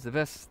gameplay. It was the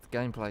best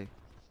gameplay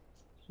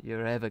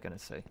you're ever going to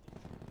see.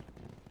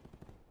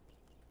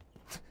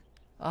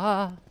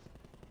 Ah.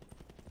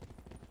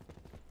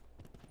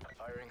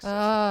 Firing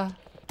Ah.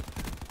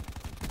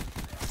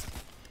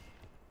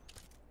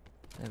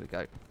 There we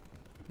go.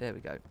 There we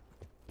go.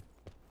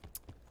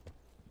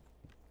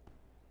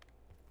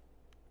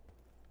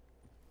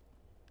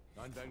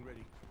 Nine bang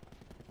ready.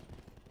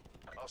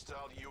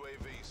 Hostile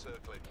UAV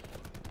circling.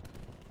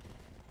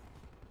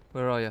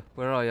 Where are you?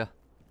 Where are you?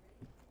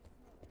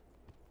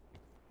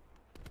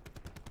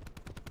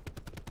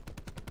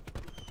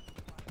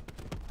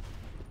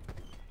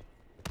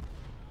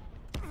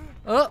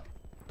 Oh!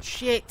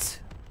 Shit!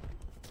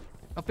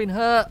 I've been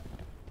hurt!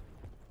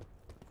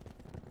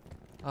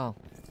 Oh,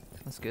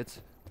 that's good.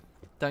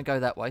 Don't go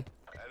that way.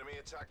 Enemy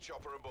attack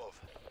chopper above.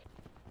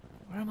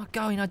 Where am I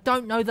going? I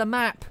don't know the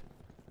map!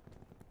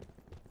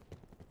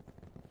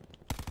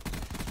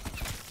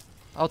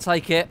 I'll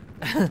take it.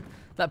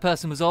 That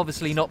person was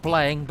obviously not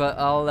playing, but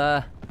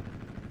I'll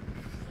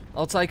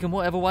take them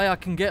whatever way I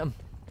can get them.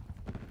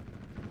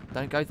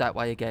 Don't go that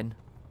way again.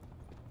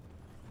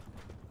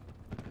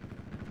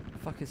 The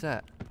fuck is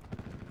that?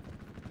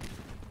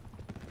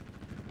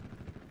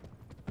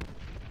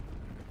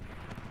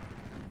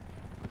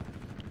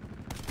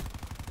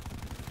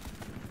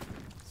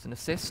 an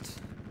assist.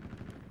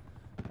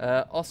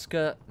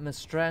 Oscar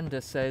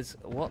Mastranda says,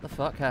 "What the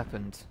fuck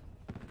happened?"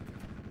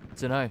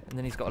 Dunno. And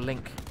then he's got a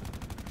link.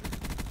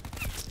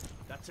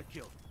 That's a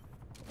kill.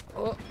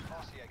 Oh,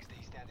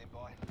 RCXD standing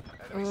by.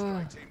 Enemy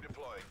strike team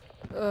deploying.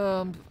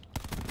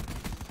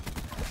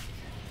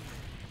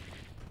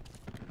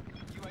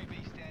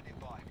 UAV standing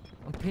by.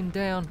 I'm pinned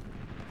down.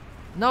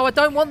 No, I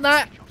don't want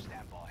that.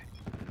 Stand by.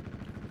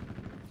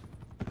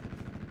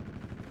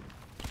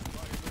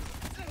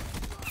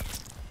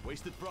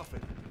 Wasted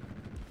profit.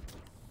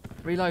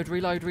 Reload,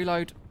 reload,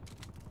 reload.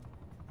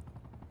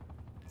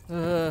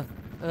 Enemy.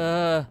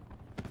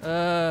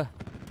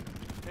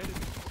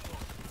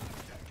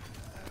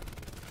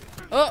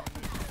 Oh! Oh,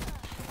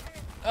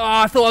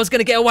 I thought I was going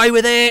to get away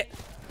with it.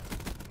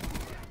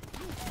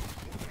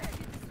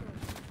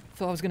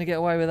 Thought I was going to get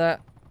away with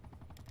that.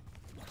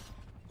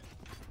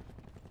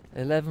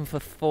 11 for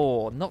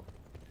 4. Not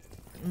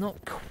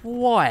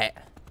quite.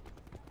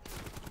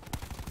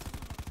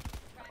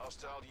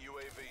 Hostile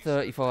UAV.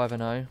 35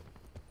 and 0.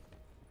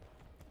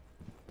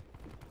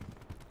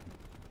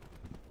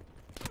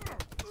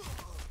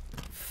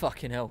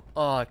 Fucking hell.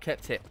 Oh, I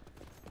kept it.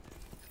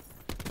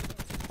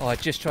 Oh, I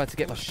just tried to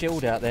get my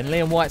shield out then.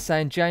 Liam White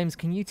saying, "James,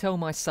 can you tell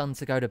my son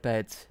to go to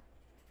bed?"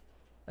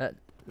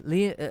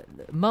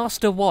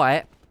 Master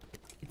White,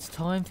 it's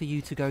time for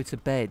you to go to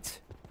bed.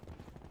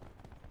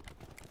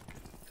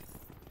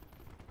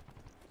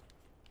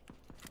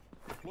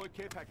 Deploy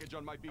care package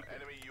on my beacon.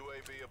 Enemy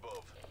UAV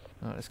above.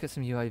 Alright, let's get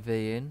some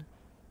UAV in.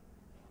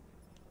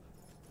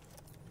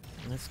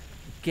 Let's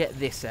get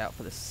this out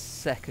for the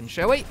second,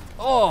 shall we?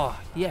 Oh,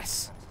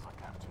 yes.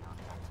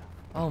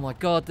 Oh my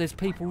god, there's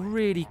people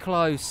really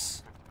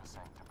close.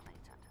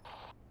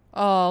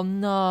 Oh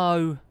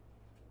no.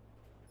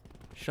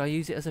 Should I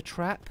use it as a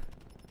trap?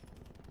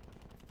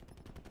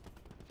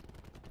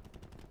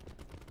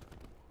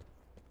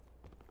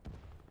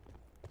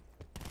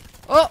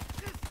 Oh!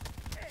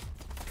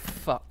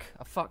 Fuck.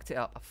 I fucked it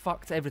up. I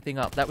fucked everything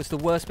up. That was the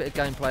worst bit of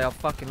gameplay. I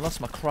fucking lost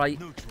my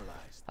crate.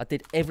 Neutralized. I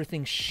did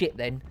everything shit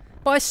then.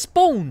 But I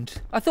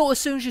spawned. I thought as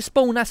soon as you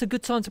spawn, that's a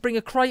good time to bring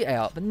a crate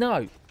out. But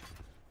no.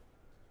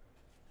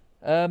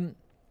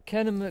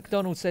 Kenan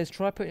McDonald says,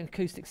 "Try putting an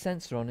acoustic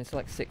sensor on. It's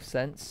like Sixth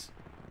Sense."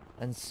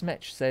 And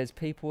Smetch says,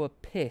 "People are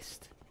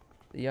pissed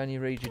that you only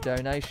read your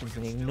donations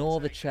and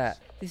ignore the chat.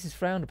 This is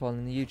frowned upon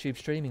in the YouTube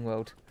streaming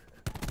world."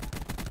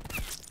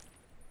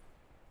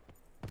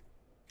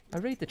 I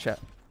read the chat.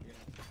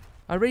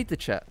 I read the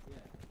chat.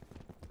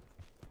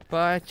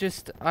 But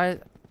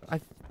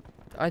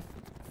I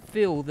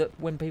feel that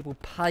when people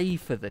pay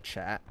for the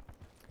chat,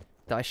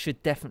 that I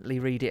should definitely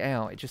read it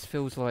out. It just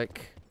feels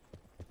like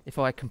if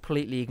I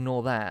completely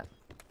ignore that,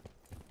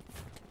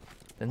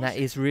 then that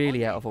is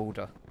really out of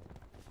order.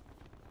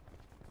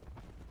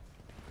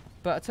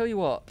 But I tell you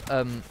what,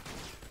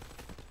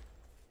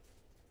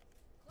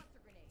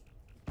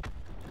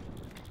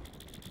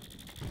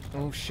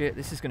 oh shit,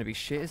 this is going to be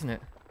shit, isn't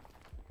it?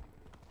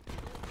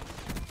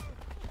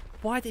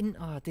 Why didn't...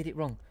 Oh, I did it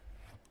wrong.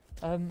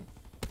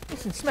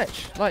 Listen,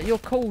 Smetch, like, you're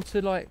cool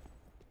to, like,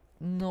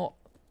 not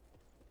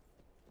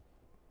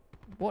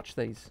watch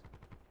these.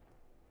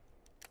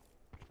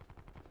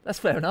 That's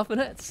fair enough,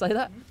 isn't it, to say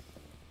that?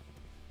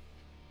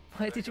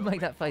 Why did you make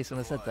that face when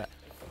I said that?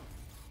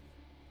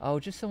 Oh,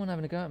 just someone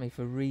having a go at me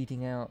for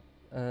reading out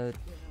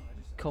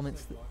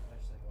comments that...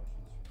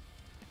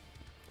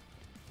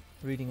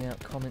 Reading out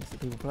comments that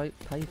people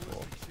pay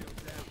for.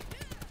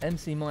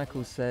 MC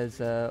Michael says,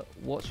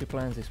 "What's your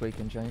plans this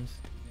weekend, James?"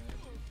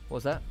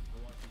 What's that?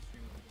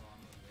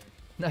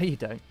 No, you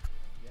don't.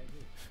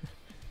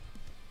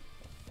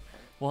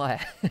 Why?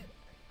 For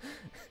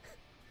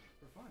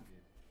fun,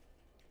 dude.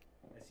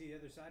 I see the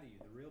other side of you,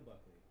 the real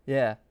Buckley.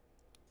 Yeah.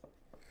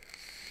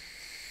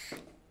 Are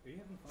you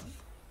having fun?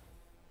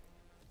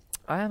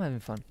 I am having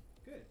fun.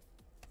 Good.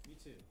 Me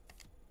too.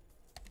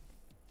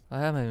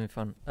 I am having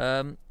fun.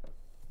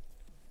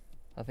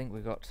 I think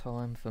we've got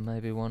time for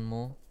maybe one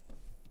more.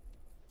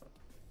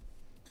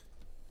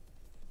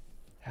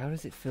 How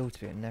does it feel to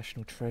be a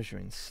national treasure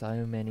in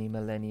so many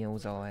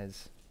millennials'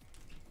 eyes?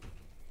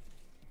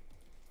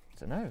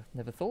 Don't know.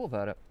 Never thought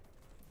about it.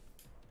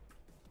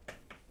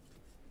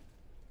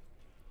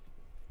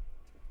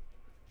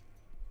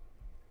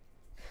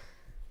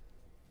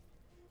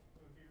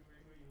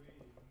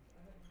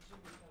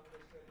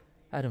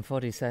 Adam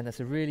Foddy's saying that's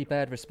a really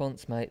bad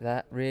response, mate.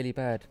 That really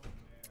bad.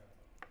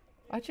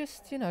 I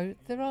just, you know,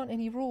 there aren't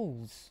any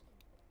rules.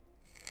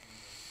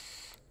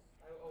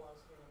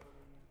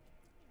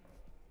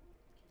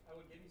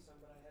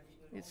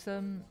 It's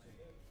you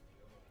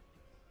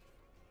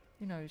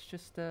know, it's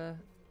just I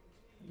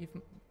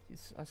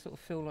sort of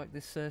feel like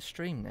this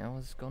stream now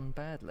has gone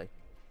badly.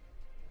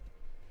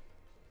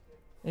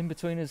 In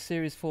between a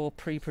Series 4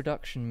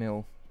 pre-production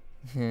mill.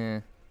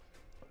 Yeah.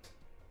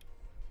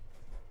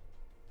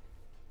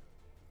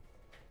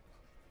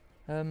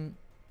 You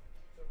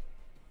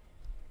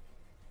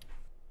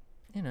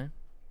know,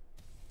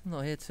 I'm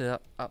not here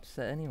to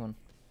upset anyone.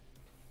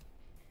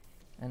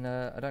 And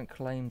I don't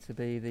claim to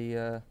be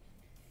the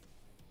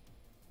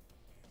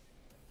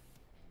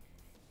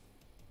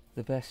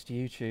the best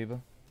YouTuber.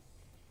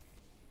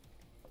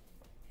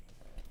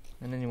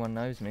 And anyone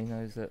knows me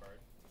knows that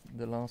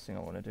the last thing I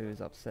want to do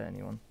is upset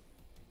anyone.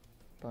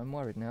 But I'm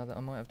worried now that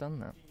I might have done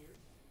that.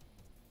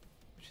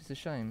 Which is a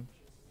shame.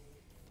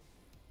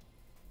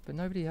 But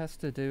nobody has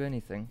to do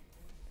anything.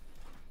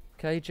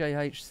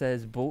 KJH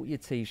says, bought your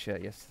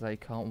t-shirt yesterday,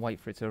 can't wait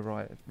for it to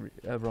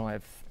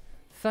arrive.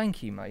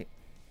 Thank you, mate.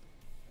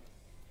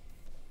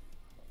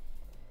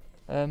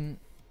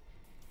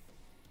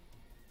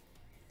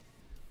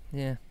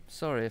 Yeah,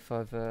 sorry if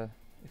I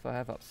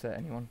have upset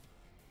anyone.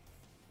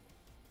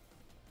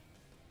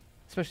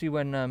 Especially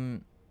when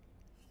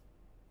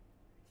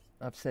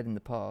I've said in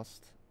the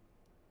past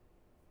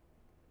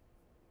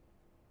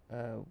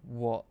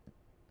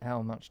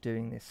how much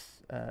doing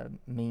this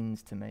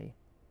means to me,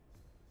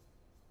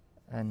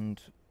 and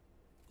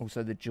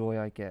also the joy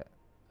I get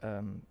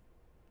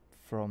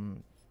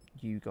from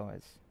you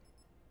guys.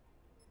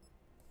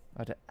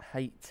 I'd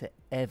hate to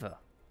ever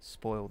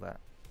spoil that.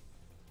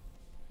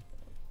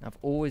 I've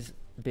always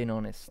been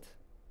honest.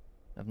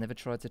 I've never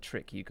tried to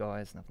trick you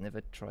guys, and I've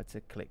never tried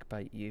to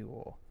clickbait you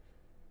or...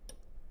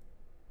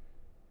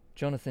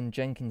 Jonathan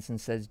Jenkinson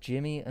says,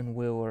 Jimmy and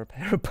Will are a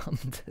pair of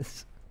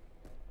bunders.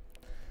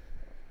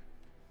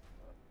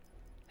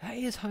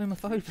 He is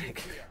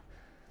homophobic.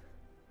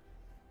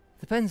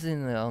 Depends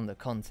on the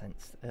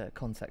context,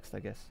 I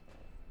guess.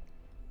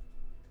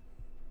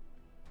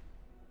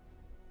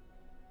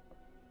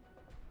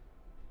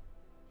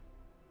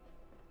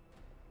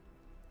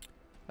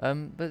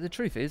 But the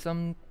truth is,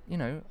 I'm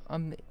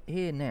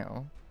here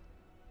now,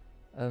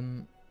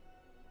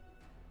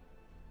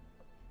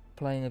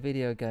 playing a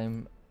video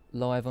game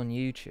live on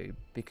YouTube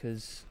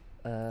because,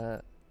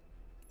 what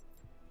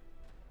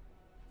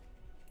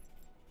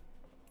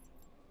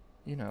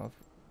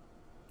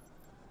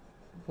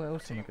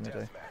else am I going to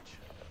do?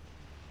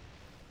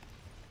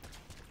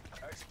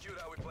 Execute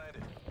how we planned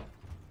it.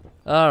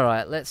 All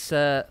right,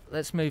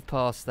 let's move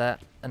past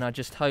that, and I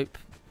just hope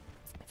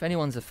if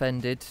anyone's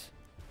offended,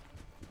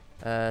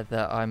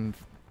 that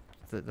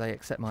they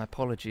accept my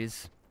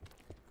apologies.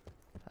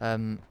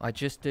 I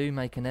just do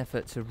make an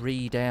effort to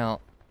read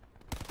out.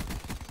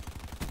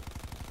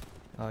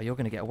 Oh, you're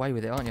going to get away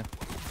with it, aren't you?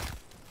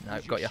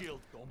 No, got you.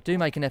 Do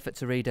make an effort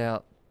to read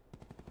out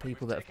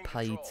people that have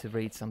paid to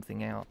read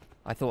something out.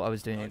 I thought I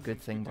was doing a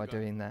good thing by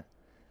doing that.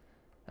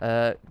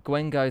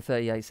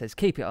 Gwengo38 says,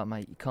 keep it up,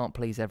 mate. You can't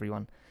please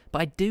everyone.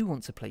 But I do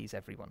want to please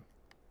everyone.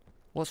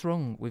 What's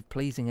wrong with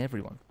pleasing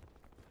everyone?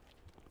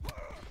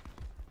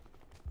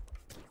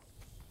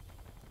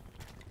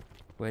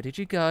 Where did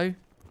you go?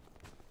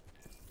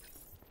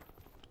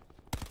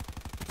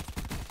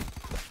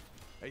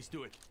 Ace,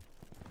 do it.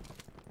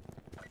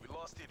 We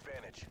lost the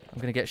advantage. I'm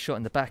going to get shot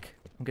in the back.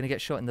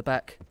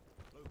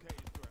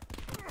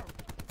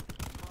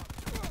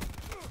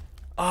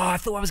 Oh, I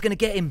thought I was going to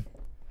get him.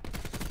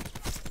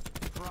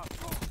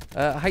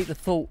 I hate the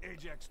thought.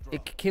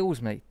 It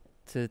kills me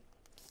to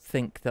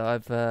think that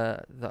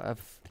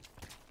I've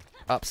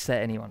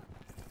upset anyone.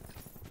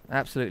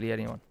 Absolutely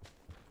anyone.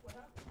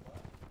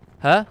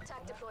 Huh?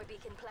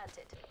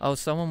 Oh,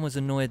 someone was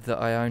annoyed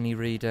that I only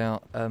read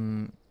out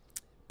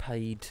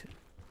paid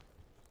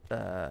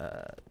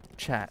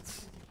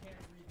chats.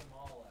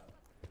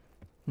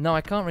 No,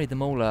 I can't read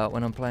them all out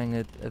when I'm playing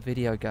a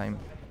video game.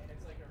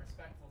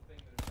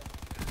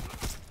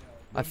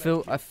 I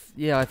feel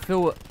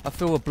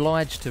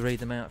obliged to read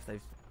them out if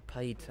they've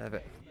paid to have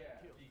it.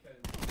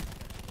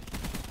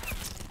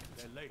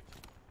 They're late.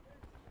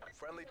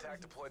 Friendly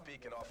TAC deployed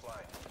beacon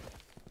offline.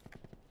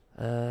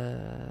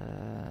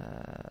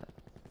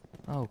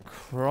 Oh,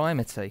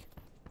 crimety.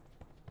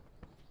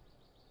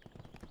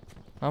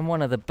 I'm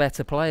one of the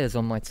better players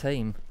on my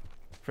team.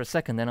 For a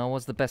second then, I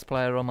was the best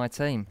player on my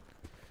team.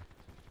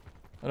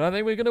 I don't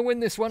think we're going to win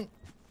this one.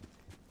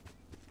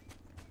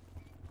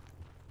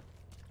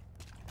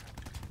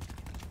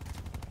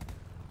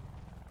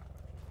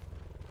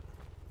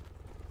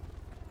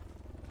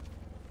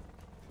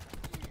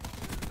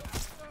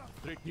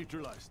 Threat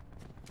neutralized.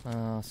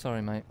 Oh,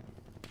 sorry, mate.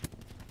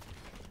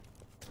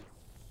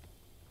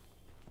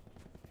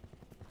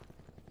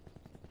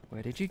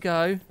 Where did you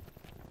go?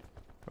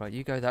 Right,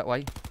 you go that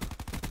way.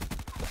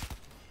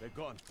 They're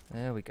gone.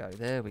 There we go,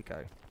 there we go.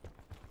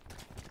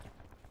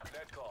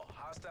 Net call.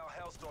 Hostile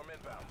Hellstorm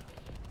inbound.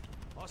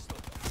 Hostile.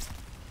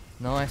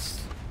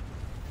 Nice.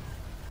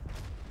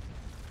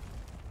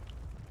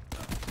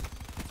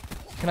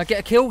 Can I get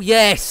a kill?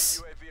 Yes!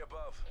 UAV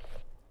above.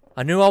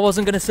 I knew I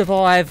wasn't going to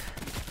survive,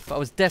 but I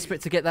was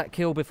desperate to get that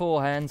kill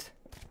beforehand.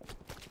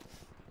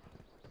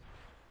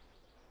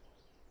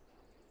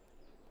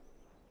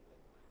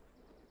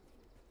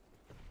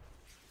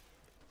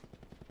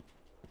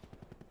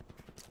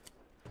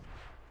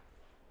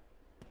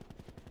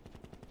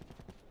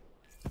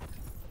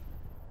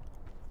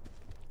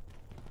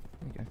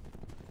 There you go.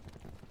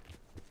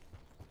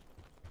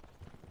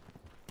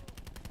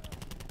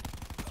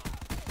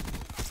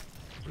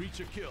 Reach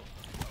a kill.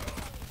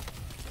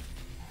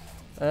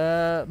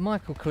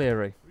 Michael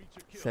Cleary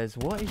says,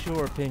 what is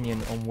your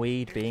opinion on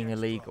weed being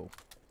illegal?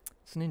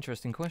 It's an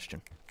interesting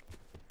question.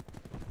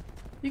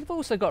 You've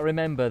also got to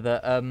remember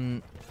that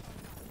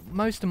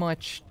most of my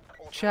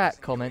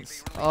chat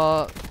comments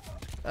are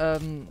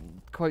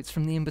quotes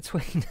from the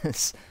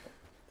In-Betweeners.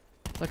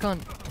 I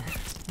can't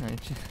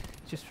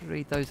just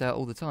read those out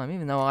all the time,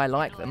 even though I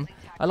like them.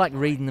 I like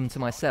reading them to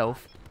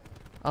myself.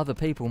 Other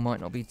people might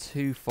not be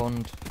too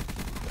fond.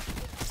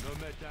 No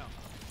med down.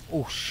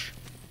 Oosh.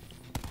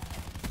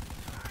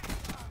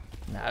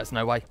 Nah, there's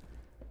no way.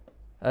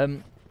 I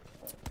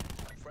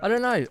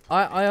don't know.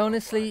 I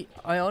honestly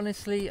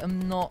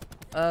am not.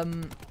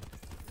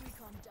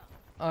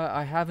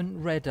 I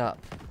haven't read up.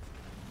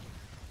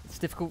 It's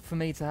difficult for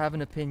me to have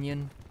an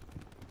opinion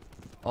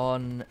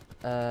on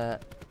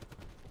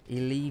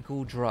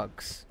illegal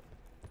drugs.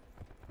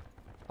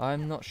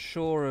 I'm not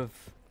sure of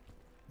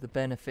the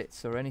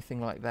benefits or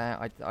anything like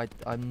that.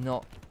 I'm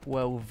not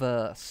well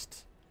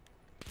versed.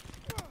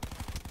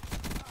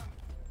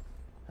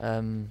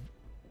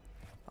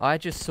 I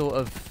just sort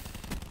of,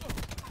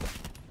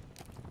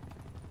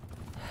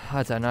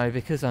 I don't know,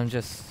 because I'm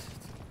just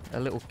a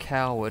little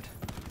coward.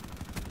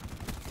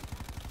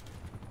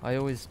 I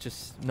always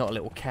just, not a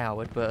little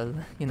coward, but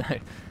you know,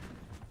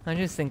 I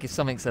just think if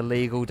something's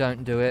illegal,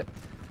 don't do it.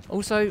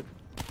 Also,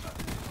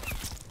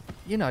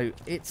 you know,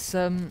 it's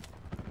I'm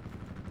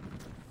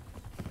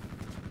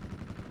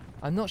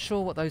not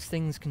sure what those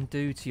things can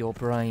do to your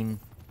brain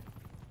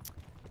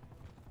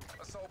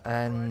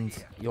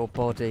and your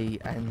body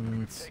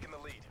and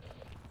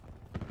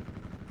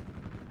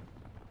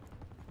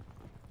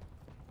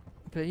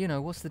but you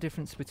know, what's the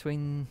difference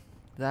between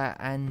that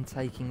and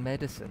taking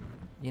medicine?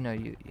 You know,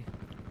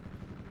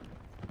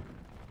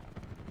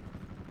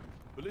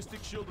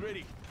 Ballistic shield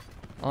ready.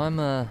 I'm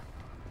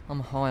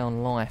high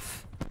on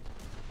life.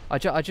 I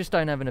just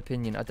don't have an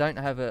opinion. I don't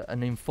have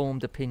an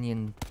informed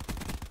opinion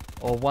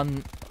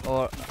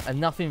or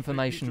enough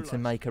information to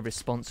make a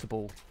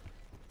responsible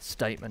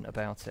statement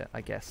about it,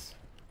 I guess.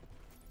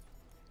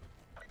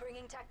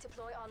 Bringing tac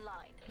deploy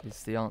online.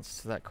 Is the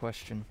answer to that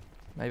question.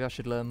 Maybe I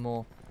should learn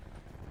more.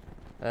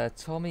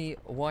 Tommy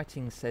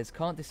Whiting says,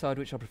 can't decide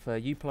which I prefer,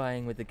 you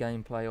playing with the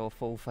gameplay or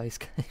full face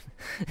game.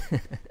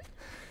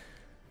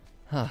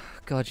 Oh,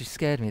 God, you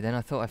scared me then.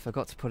 I thought I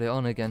forgot to put it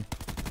on again.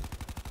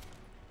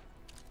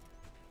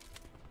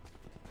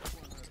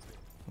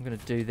 I'm going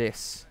to do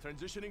this.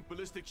 Transitioning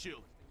ballistic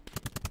shield.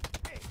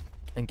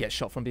 And get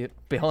shot from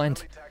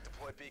behind.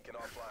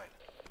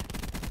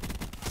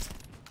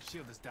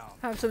 Shield is down.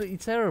 Absolutely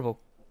terrible.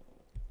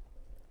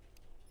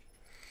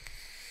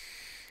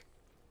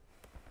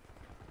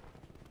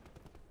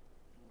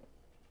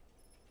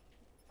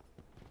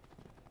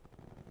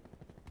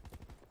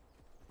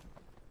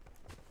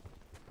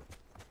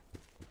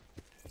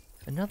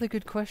 Another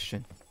good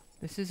question.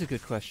 This is a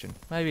good question.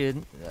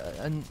 Maybe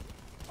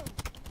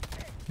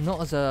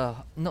not as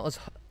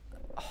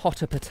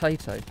hot a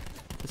potato.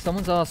 But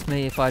someone's asked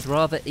me if I'd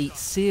rather eat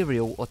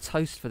cereal or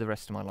toast for the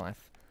rest of my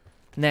life.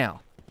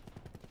 Now,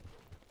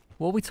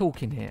 what are we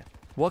talking here?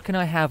 What can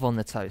I have on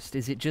the toast?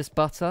 Is it just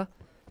butter?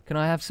 Can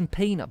I have some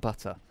peanut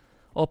butter?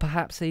 Or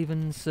perhaps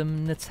even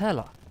some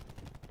Nutella?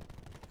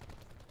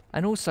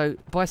 And also,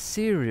 by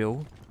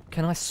cereal,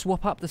 can I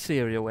swap up the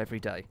cereal every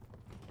day?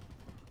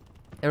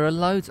 There are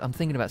loads. I'm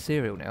thinking about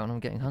cereal now and I'm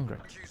getting hungry.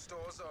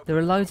 There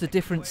are loads of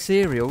different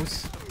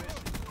cereals.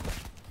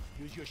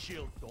 Use your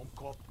shield, don't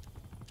cop.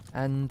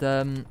 And,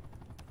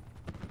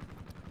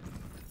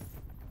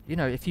 you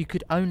know, if you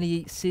could only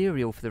eat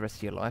cereal for the rest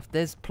of your life,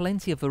 there's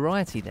plenty of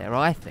variety there,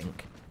 I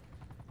think,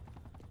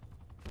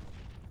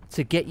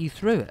 to get you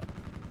through it.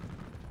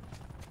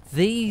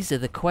 These are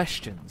the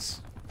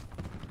questions.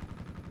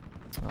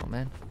 Oh,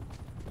 man.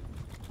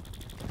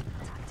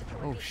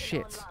 Oh,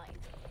 shit.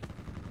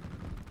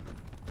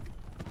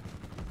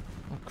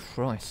 Oh,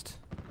 Christ.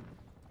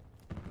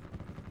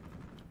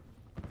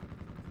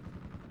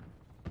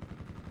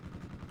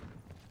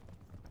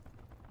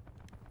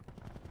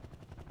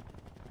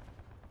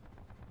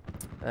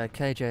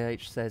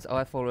 KJH says,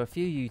 I follow a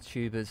few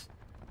YouTubers,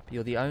 but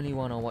you're the only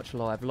one I watch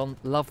live.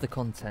 Love the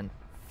content.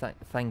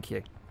 Thank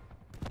you.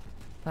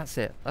 That's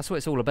it. That's what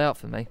it's all about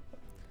for me.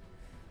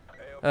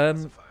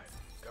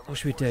 What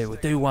should we do? We'll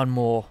do one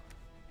more.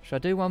 Should I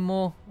do one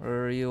more?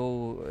 Or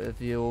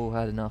have you all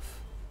had enough?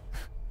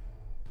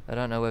 I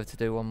don't know whether to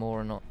do one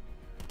more or not.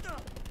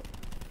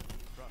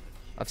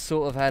 I've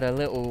sort of had a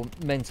little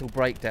mental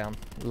breakdown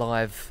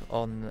live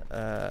on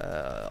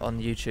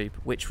YouTube,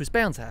 which was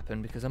bound to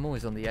happen because I'm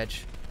always on the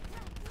edge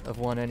of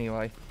one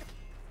anyway.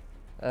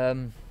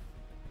 Oh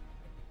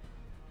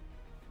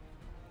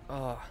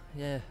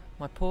yeah,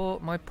 my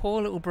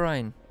poor little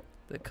brain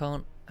that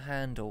can't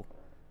handle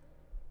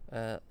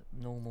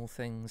normal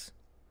things.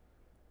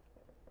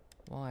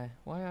 Why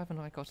haven't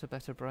I got a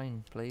better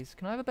brain, please?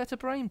 Can I have a better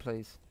brain,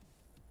 please?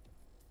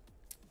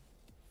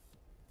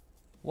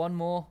 One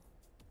more.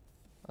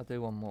 I'll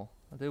do one more.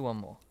 I'll do one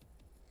more.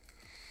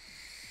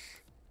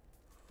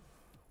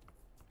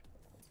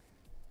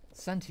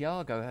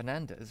 Santiago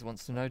Hernandez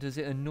wants to know, does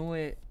it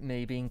annoy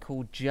me being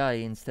called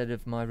Jay instead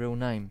of my real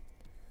name?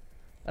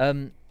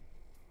 Doesn't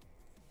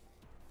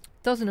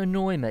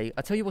annoy me.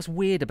 I tell you what's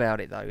weird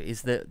about it though,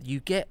 is that you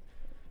get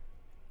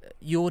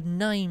your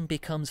name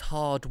becomes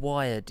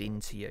hardwired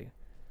into you.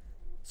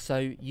 So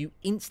you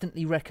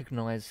instantly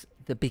recognise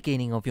the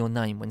beginning of your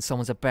name when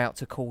someone's about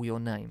to call your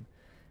name.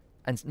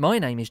 And my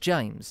name is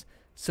James.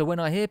 So when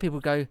I hear people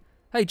go,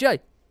 "Hey, Jay,"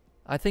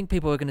 I think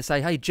people are going to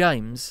say, "Hey,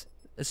 James."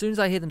 As soon as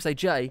I hear them say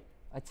Jay,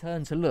 I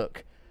turn to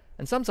look.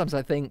 And sometimes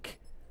I think,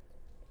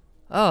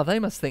 oh, they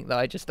must think that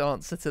I just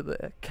answer to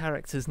the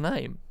character's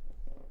name.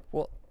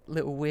 What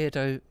little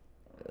weirdo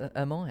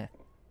am I?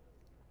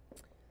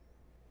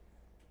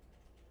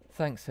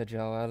 Thanks,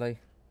 Hajjal Ali.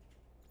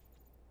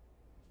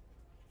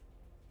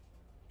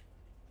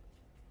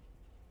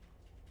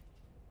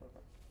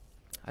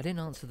 I didn't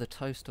answer the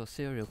toast or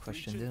cereal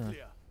question, Breach is did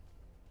clear.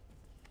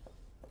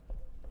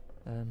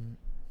 I?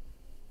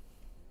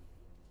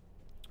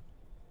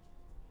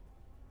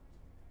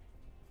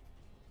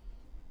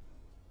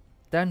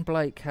 Dan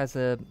Blake has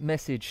a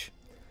message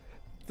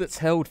that's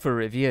held for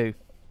review.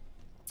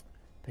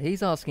 But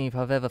he's asking if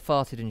I've ever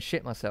farted and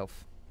shit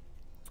myself,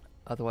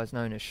 otherwise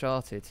known as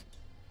sharted.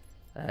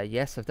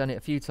 Yes, I've done it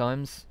a few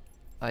times.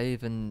 I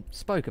even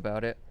spoke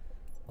about it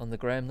on the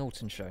Graham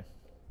Norton show,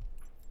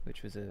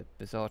 which was a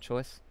bizarre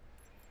choice.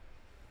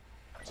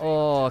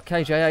 Oh,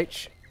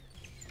 KJH.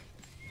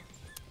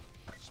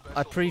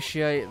 I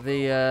appreciate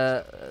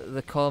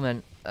the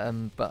comment,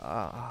 but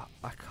I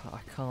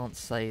can't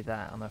say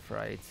that, I'm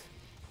afraid.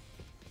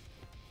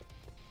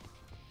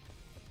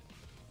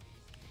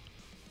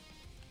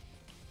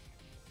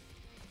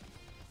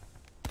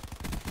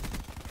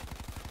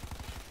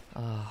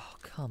 Oh,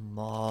 come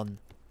on.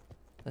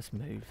 Let's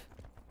move.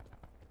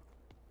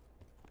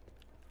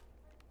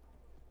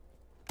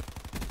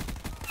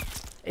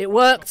 It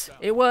worked!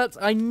 It worked!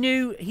 I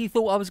knew he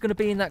thought I was going to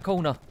be in that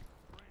corner.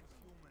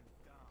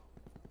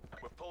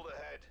 We're pulled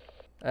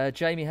ahead.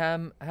 Jamie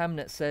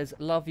Hamnet says,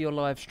 "Love your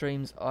live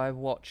streams. I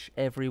watch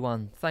every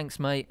one." Thanks,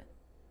 mate.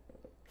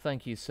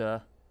 Thank you,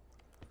 sir.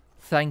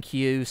 Thank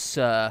you,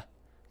 sir.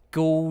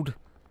 God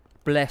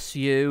bless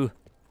you.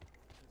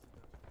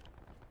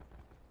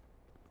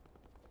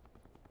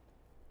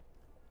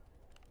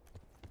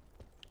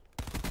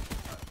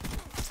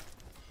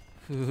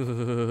 We've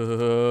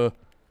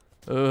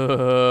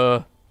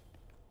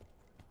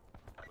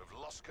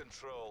lost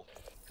control.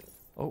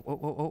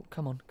 Oh,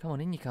 come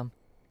on, in you come.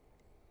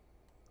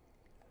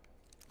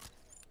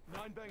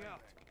 9 bang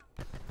out.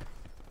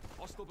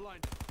 Hostile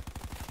blind.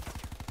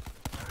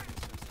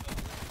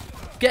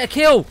 Get a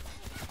kill!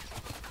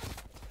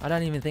 I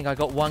don't even think I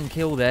got one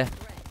kill there.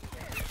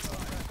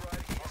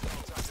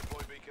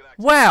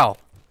 Wow!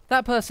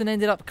 That person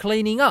ended up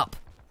cleaning up.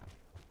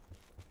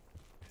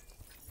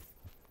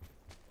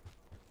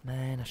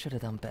 Man, I should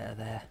have done better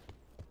there.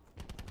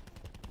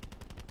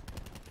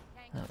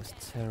 That was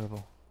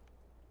terrible.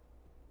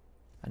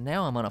 And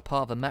now I'm on a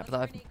part of a map that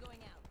I've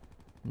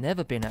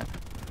never been at.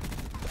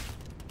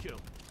 Kill.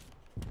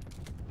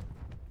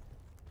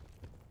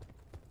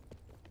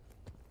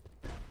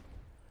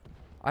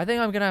 I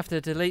think I'm gonna have to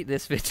delete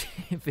this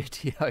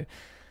video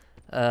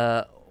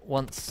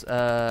once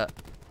I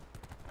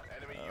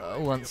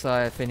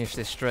finish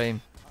this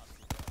stream.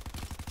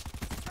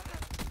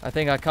 I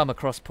think I come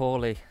across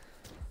poorly.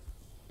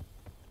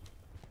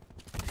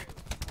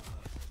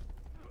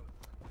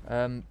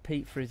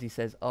 Pete Frizzy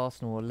says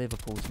Arsenal or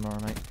Liverpool tomorrow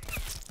night.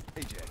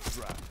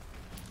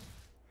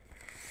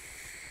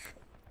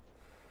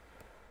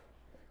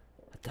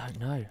 I don't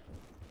know.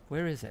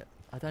 Where is it?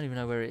 I don't even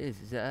know where it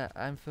is. Is it at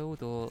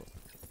Anfield or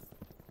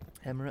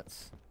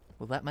Emirates?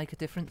 Will that make a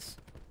difference?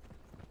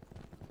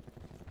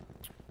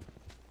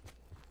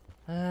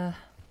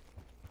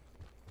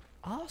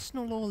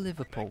 Arsenal or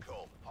Liverpool?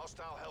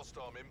 Hostile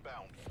Hellstorm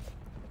inbound.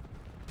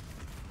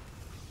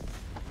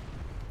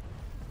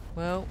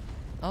 Well,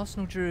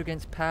 Arsenal drew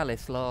against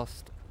Palace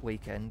last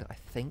weekend, I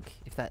think,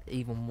 if that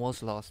even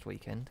was last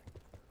weekend.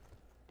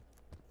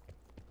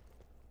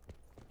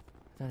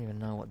 I don't even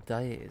know what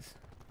day it is.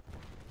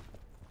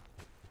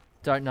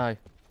 Don't know.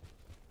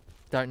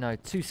 Don't know.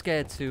 Too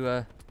scared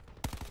to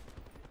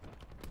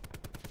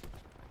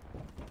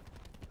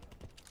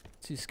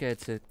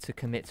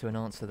commit to an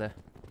answer there.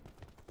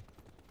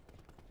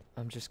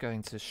 I'm just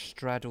going to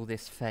straddle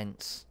this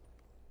fence.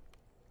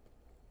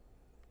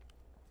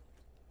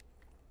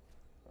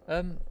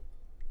 What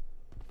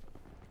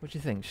do you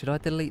think? Should I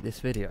delete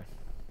this video?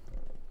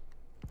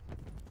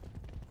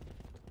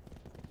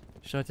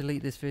 Should I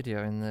delete this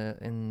video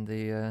in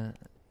the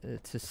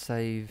to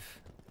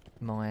save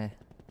my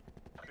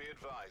Be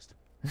advised.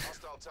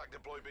 Hostile TAC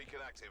deploy beacon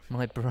active.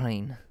 my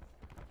brain?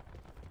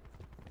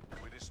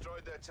 We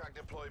destroyed their TAC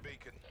deploy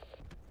beacon.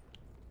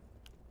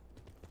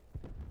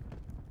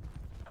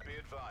 Be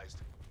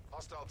advised.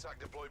 Hostile TAC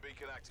deploy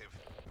beacon active.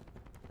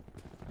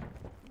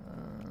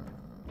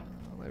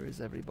 Where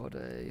is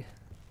everybody?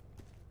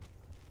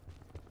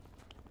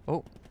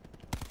 Oh.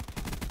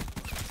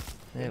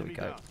 There we Enemy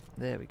go. down.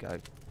 There we go.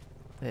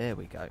 There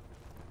we go.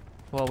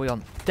 What are we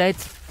on? Dead?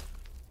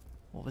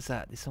 What was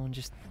that? Did someone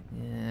just...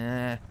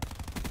 Yeah.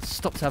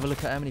 Stop to have a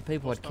look at how many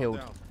people I'd killed.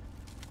 Down.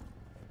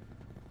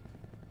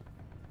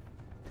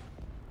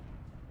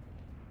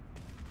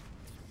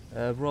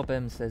 Rob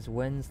M says,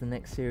 when's the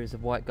next series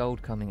of White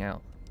Gold coming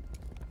out?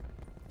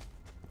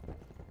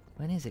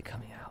 When is it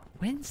coming out?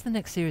 When's the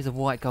next series of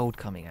White Gold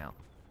coming out?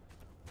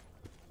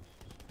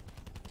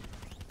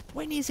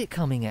 When is it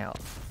coming out?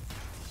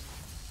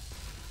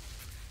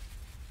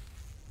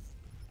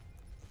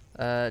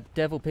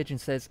 Devil Pigeon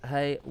says,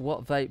 hey,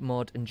 what vape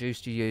mod and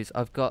juice do you use?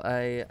 I've got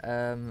a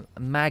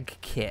mag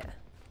kit.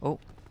 Oh.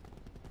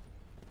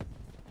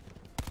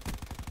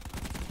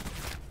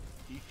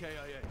 EKIA.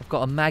 I've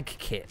got a mag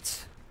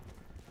kit.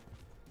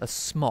 A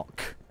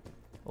smock.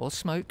 Or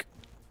smoke.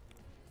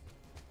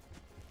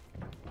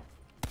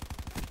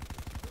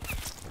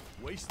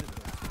 Wasted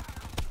it.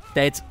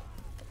 Dead.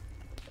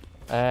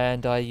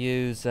 And I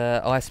use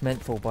Ice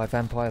Menthol by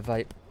Vampire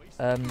Vape.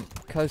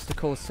 Coast of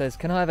course says,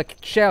 can I have a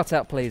shout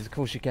out please? Of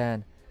course you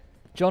can.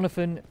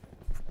 Jonathan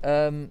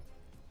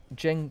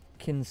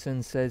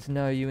Jenkinson says,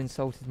 no, you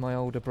insulted my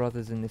older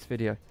brothers in this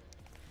video.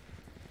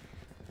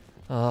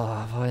 Oh,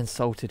 have I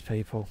insulted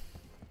people?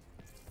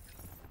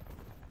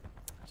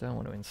 I don't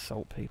want to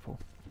insult people.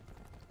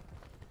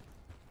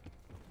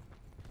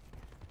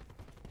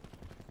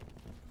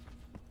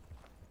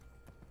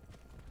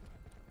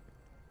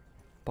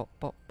 Bop,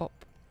 bop, bop.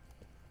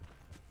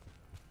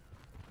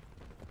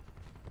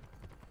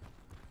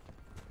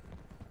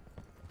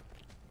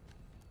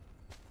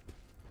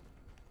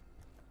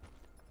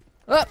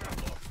 Ah!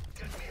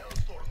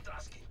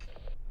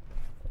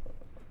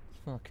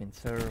 Fucking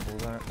terrible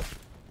that.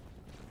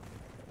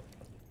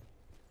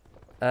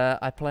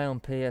 I play on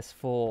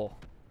PS4.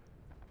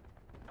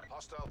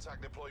 Hostile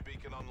TAC deploy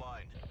beacon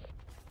online.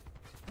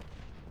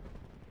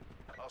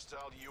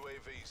 Hostile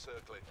UAV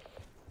circling.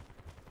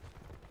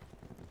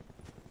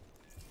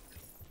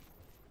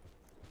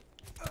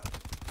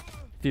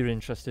 If you're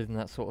interested in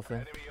that sort of thing.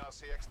 Enemy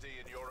RCXD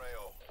in your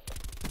AO.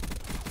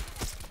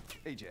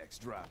 Ajax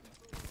dropped.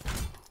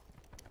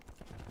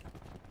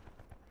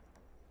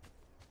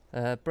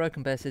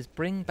 Broken Bear says,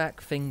 bring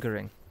back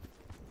fingering.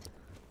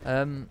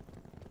 Well,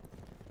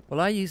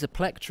 I use a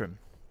plectrum.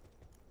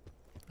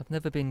 I've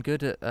never been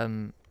good at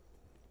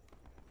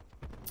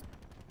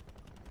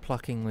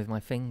plucking with my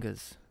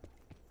fingers.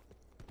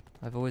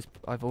 I've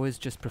always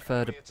just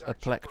preferred a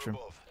plectrum.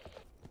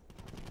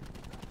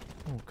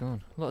 Oh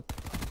god, a lot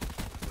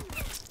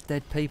of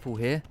dead people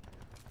here.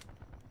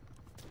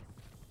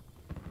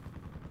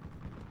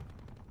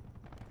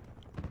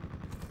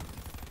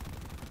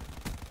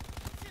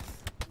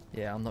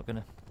 Yeah, I'm not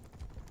gonna.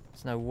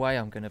 There's no way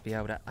I'm gonna be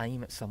able to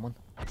aim at someone.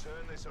 Turn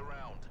this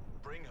around.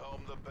 Bring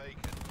home the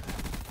bacon.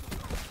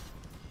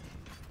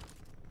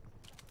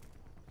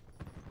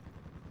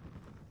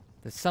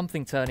 There's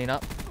something turning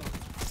up.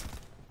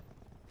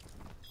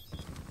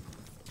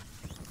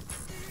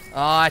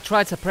 Ah, I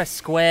tried to press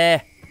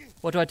square.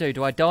 What do?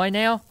 Do I die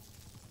now?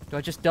 Do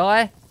I just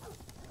die?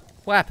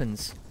 What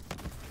happens?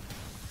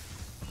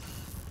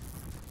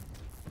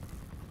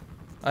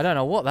 I don't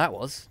know what that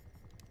was.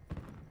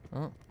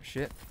 Oh,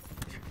 shit.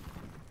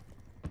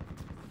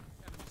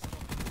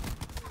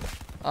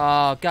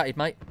 Ah, gutted,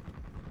 mate.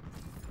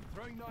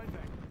 Throwing 9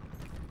 back.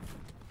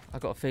 I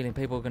got a feeling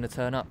people are going to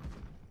turn up.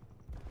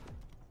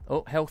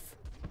 Oh, health.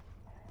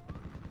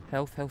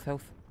 Health, health,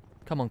 health.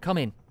 Come on, come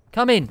in.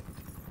 Come in!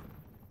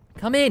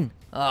 Come in!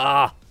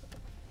 Ah!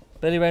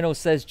 Billy Reynolds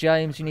says,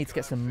 James, you need to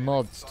get some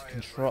mods to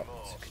control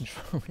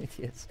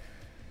idiots.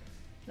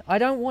 I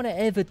don't want to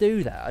ever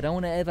do that. I don't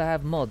want to ever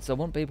have mods. I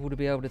want people to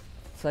be able to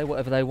say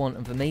whatever they want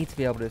and for me to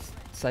be able to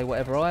say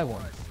whatever I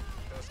want.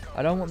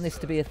 I don't want this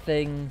to be a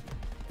thing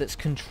that's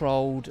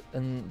controlled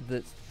and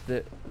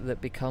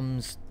that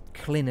becomes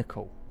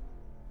clinical.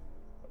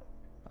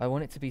 I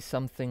want it to be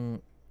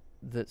something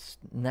that's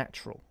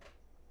natural.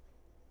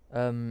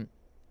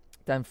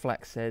 Dan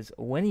Flack says,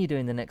 when are you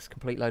doing the next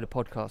complete load of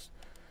podcasts?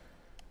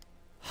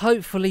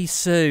 Hopefully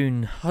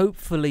soon.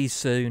 Hopefully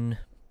soon.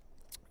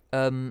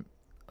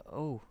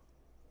 Oh.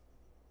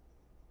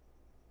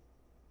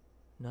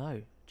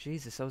 No.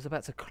 Jesus, I was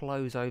about to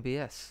close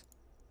OBS.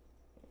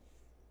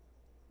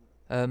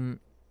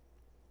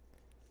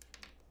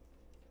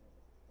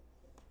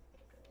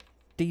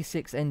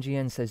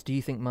 D6NGN says, do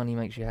you think money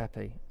makes you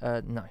happy?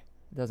 No,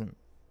 it doesn't.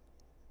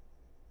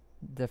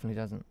 Definitely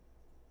doesn't.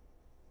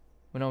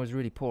 When I was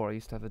really poor, I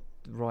used to have a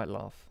right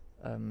laugh.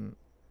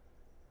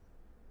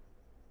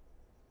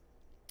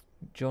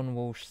 John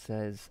Walsh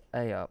says,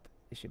 "A up,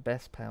 it's your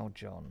best pal,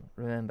 John.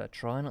 Remember,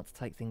 try not to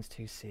take things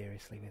too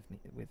seriously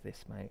with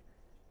this, mate.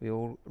 We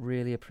all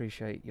really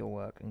appreciate your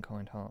work and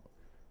kind heart."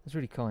 That's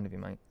really kind of you,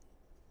 mate.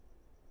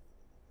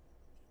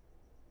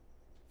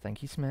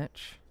 Thank you,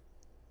 Smetch.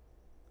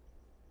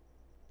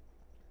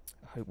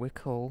 I hope we're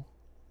cool.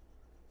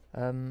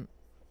 But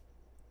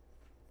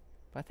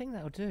I think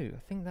that'll do. I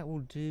think that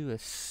will do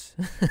us.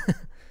 I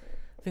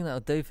think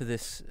that'll do for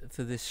this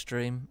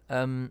stream.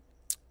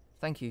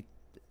 Thank you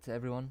to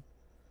everyone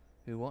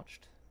who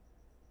watched.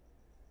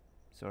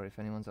 Sorry if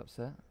anyone's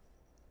upset.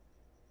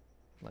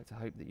 I'd like to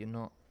hope that you're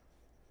not.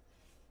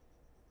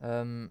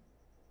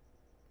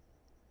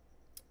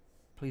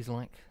 Please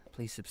like,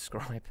 please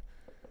subscribe,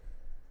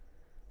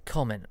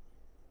 comment,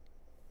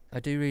 I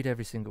do read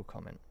every single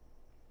comment.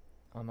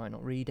 I might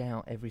not read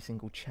out every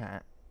single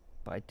chat,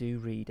 but I do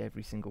read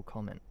every single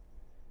comment.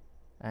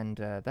 And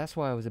that's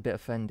why I was a bit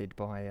offended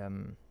by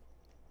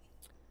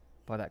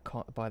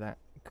that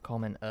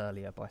comment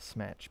earlier by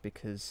Smetch,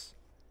 because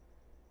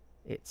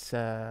it's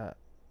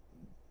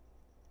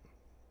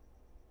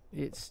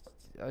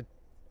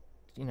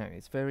you know,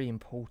 it's very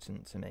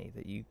important to me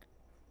that you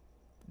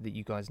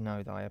guys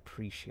know that I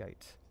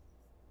appreciate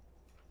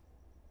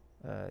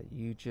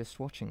you just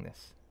watching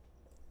this.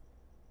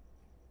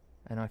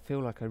 And I feel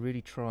like I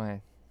really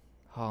try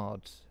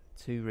hard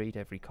to read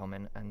every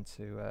comment and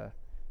to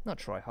not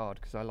try hard,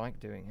 because I like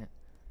doing it.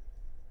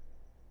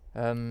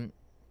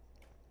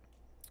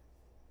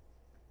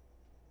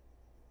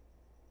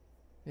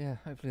 Yeah,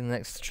 hopefully the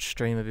next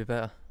stream will be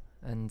better.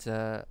 And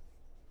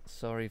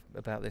sorry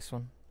about this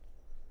one.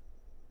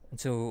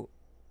 Until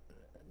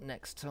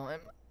next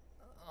time,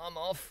 I'm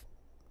off.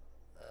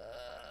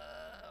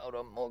 Hold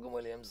on, Morgan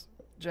Williams.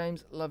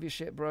 James, love your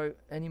shit, bro.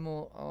 Any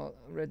more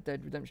Red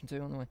Dead Redemption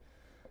 2 on the way?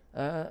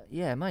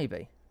 Yeah,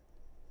 maybe.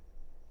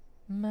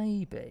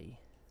 Maybe.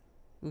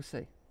 We'll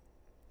see.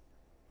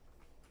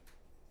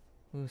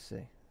 We'll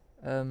see.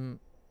 Jonathan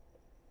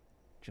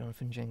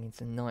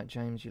Jenkinson, night,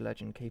 James, you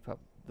legend. Keep up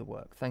the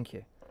work. Thank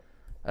you.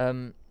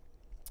 I'm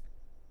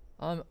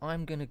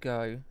gonna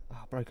go.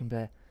 Broken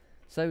Bear.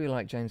 So we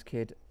like James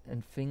Kidd,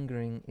 and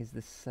fingering is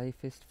the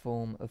safest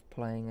form of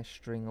playing a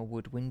string or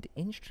woodwind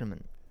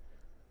instrument.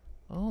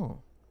 Oh,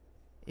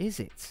 is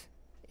it?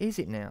 Is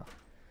it now?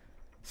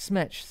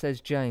 Smetch says,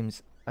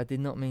 James, I did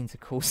not mean to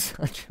cause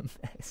such a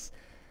mess.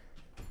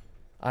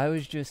 I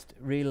was just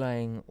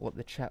relaying what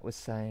the chat was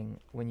saying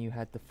when you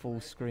had the full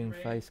screen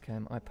face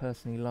cam. I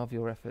personally love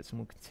your efforts and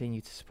will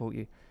continue to support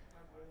you.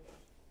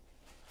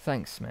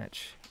 Thanks,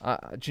 Smetch.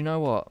 Do you know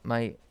what,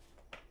 mate?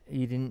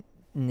 You didn't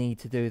need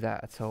to do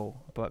that at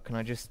all, but can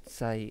I just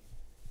say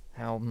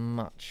how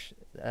much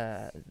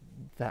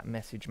that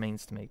message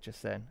means to me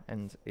just then,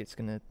 and it's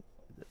gonna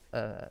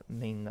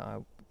mean that I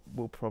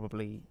will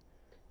probably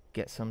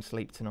get some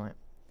sleep tonight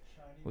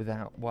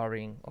without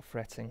worrying or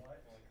fretting.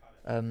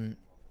 Damn,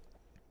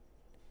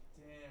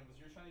 was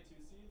your shiny too,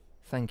 Steve?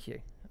 Thank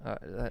you.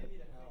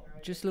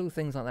 Just little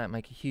things like that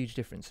make a huge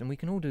difference, and we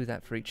can all do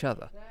that for each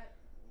other.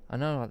 I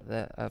know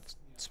that I've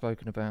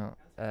spoken about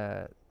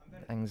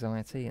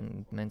anxiety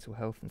and mental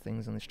health and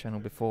things on this channel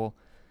before,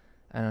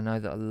 and I know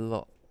that a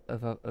lot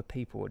of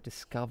people are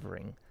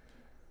discovering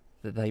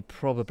that they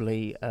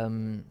probably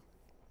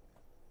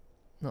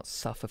not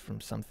suffer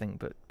from something,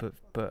 but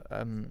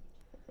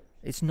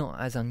it's not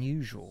as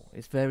unusual.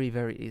 It's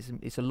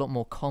it's a lot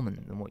more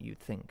common than what you'd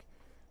think.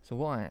 So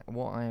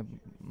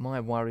my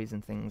worries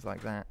and things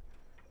like that,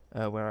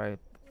 where I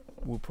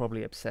will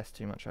probably obsess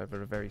too much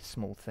over a very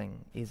small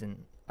thing,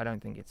 I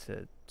don't think it's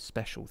a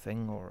special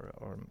thing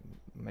or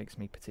makes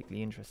me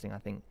particularly interesting. I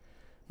think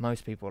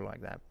most people are like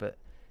that, but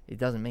it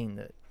doesn't mean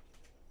that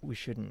we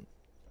shouldn't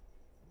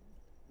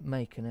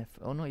make an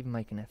effort, or not even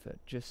make an effort.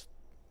 Just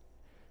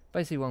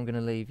basically, what I'm going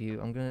to leave you.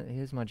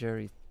 Here's my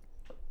Jerry.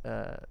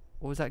 What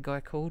was that guy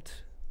called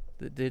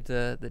that did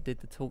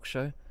the talk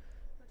show?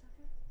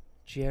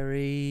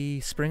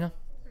 Jerry Springer.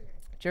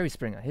 Jerry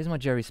Springer. Here's my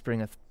Jerry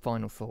Springer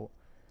final thought.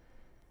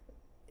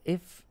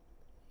 If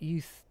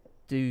you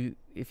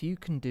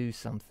can do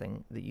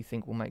something that you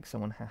think will make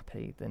someone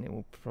happy,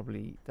 then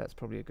that's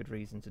probably a good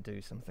reason to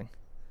do something.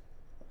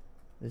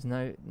 There's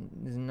no,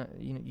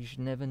 you should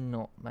never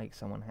not make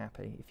someone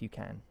happy if you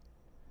can.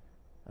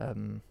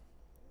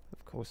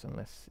 Of course,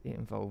 unless it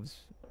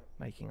involves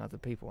making other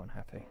people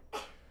unhappy.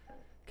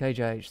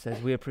 KJH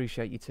says, we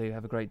appreciate you too.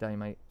 Have a great day,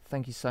 mate.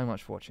 Thank you so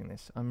much for watching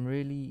this. I'm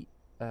really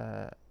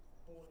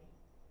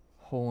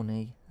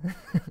horny.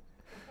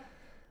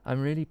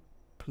 I'm really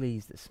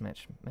pleased that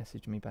Smetch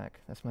messaged me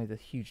back. That's made a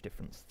huge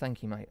difference.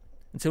 Thank you, mate.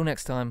 Until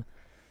next time,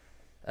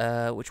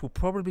 which will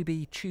probably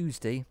be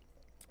Tuesday.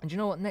 And you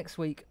know what? Next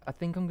week, I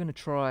think I'm going to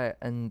try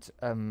and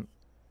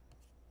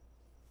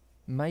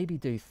maybe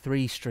do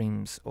 3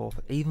 streams or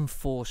even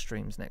 4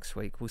 streams next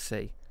week. We'll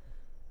see.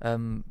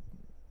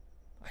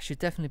 I should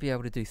definitely be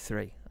able to do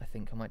 3. I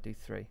think I might do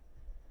 3.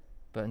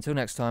 But until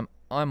next time,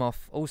 I'm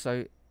off.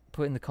 Also,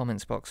 put in the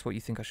comments box what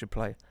you think I should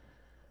play.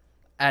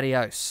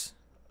 Adios.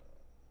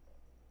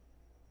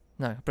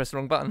 No, I pressed the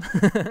wrong button.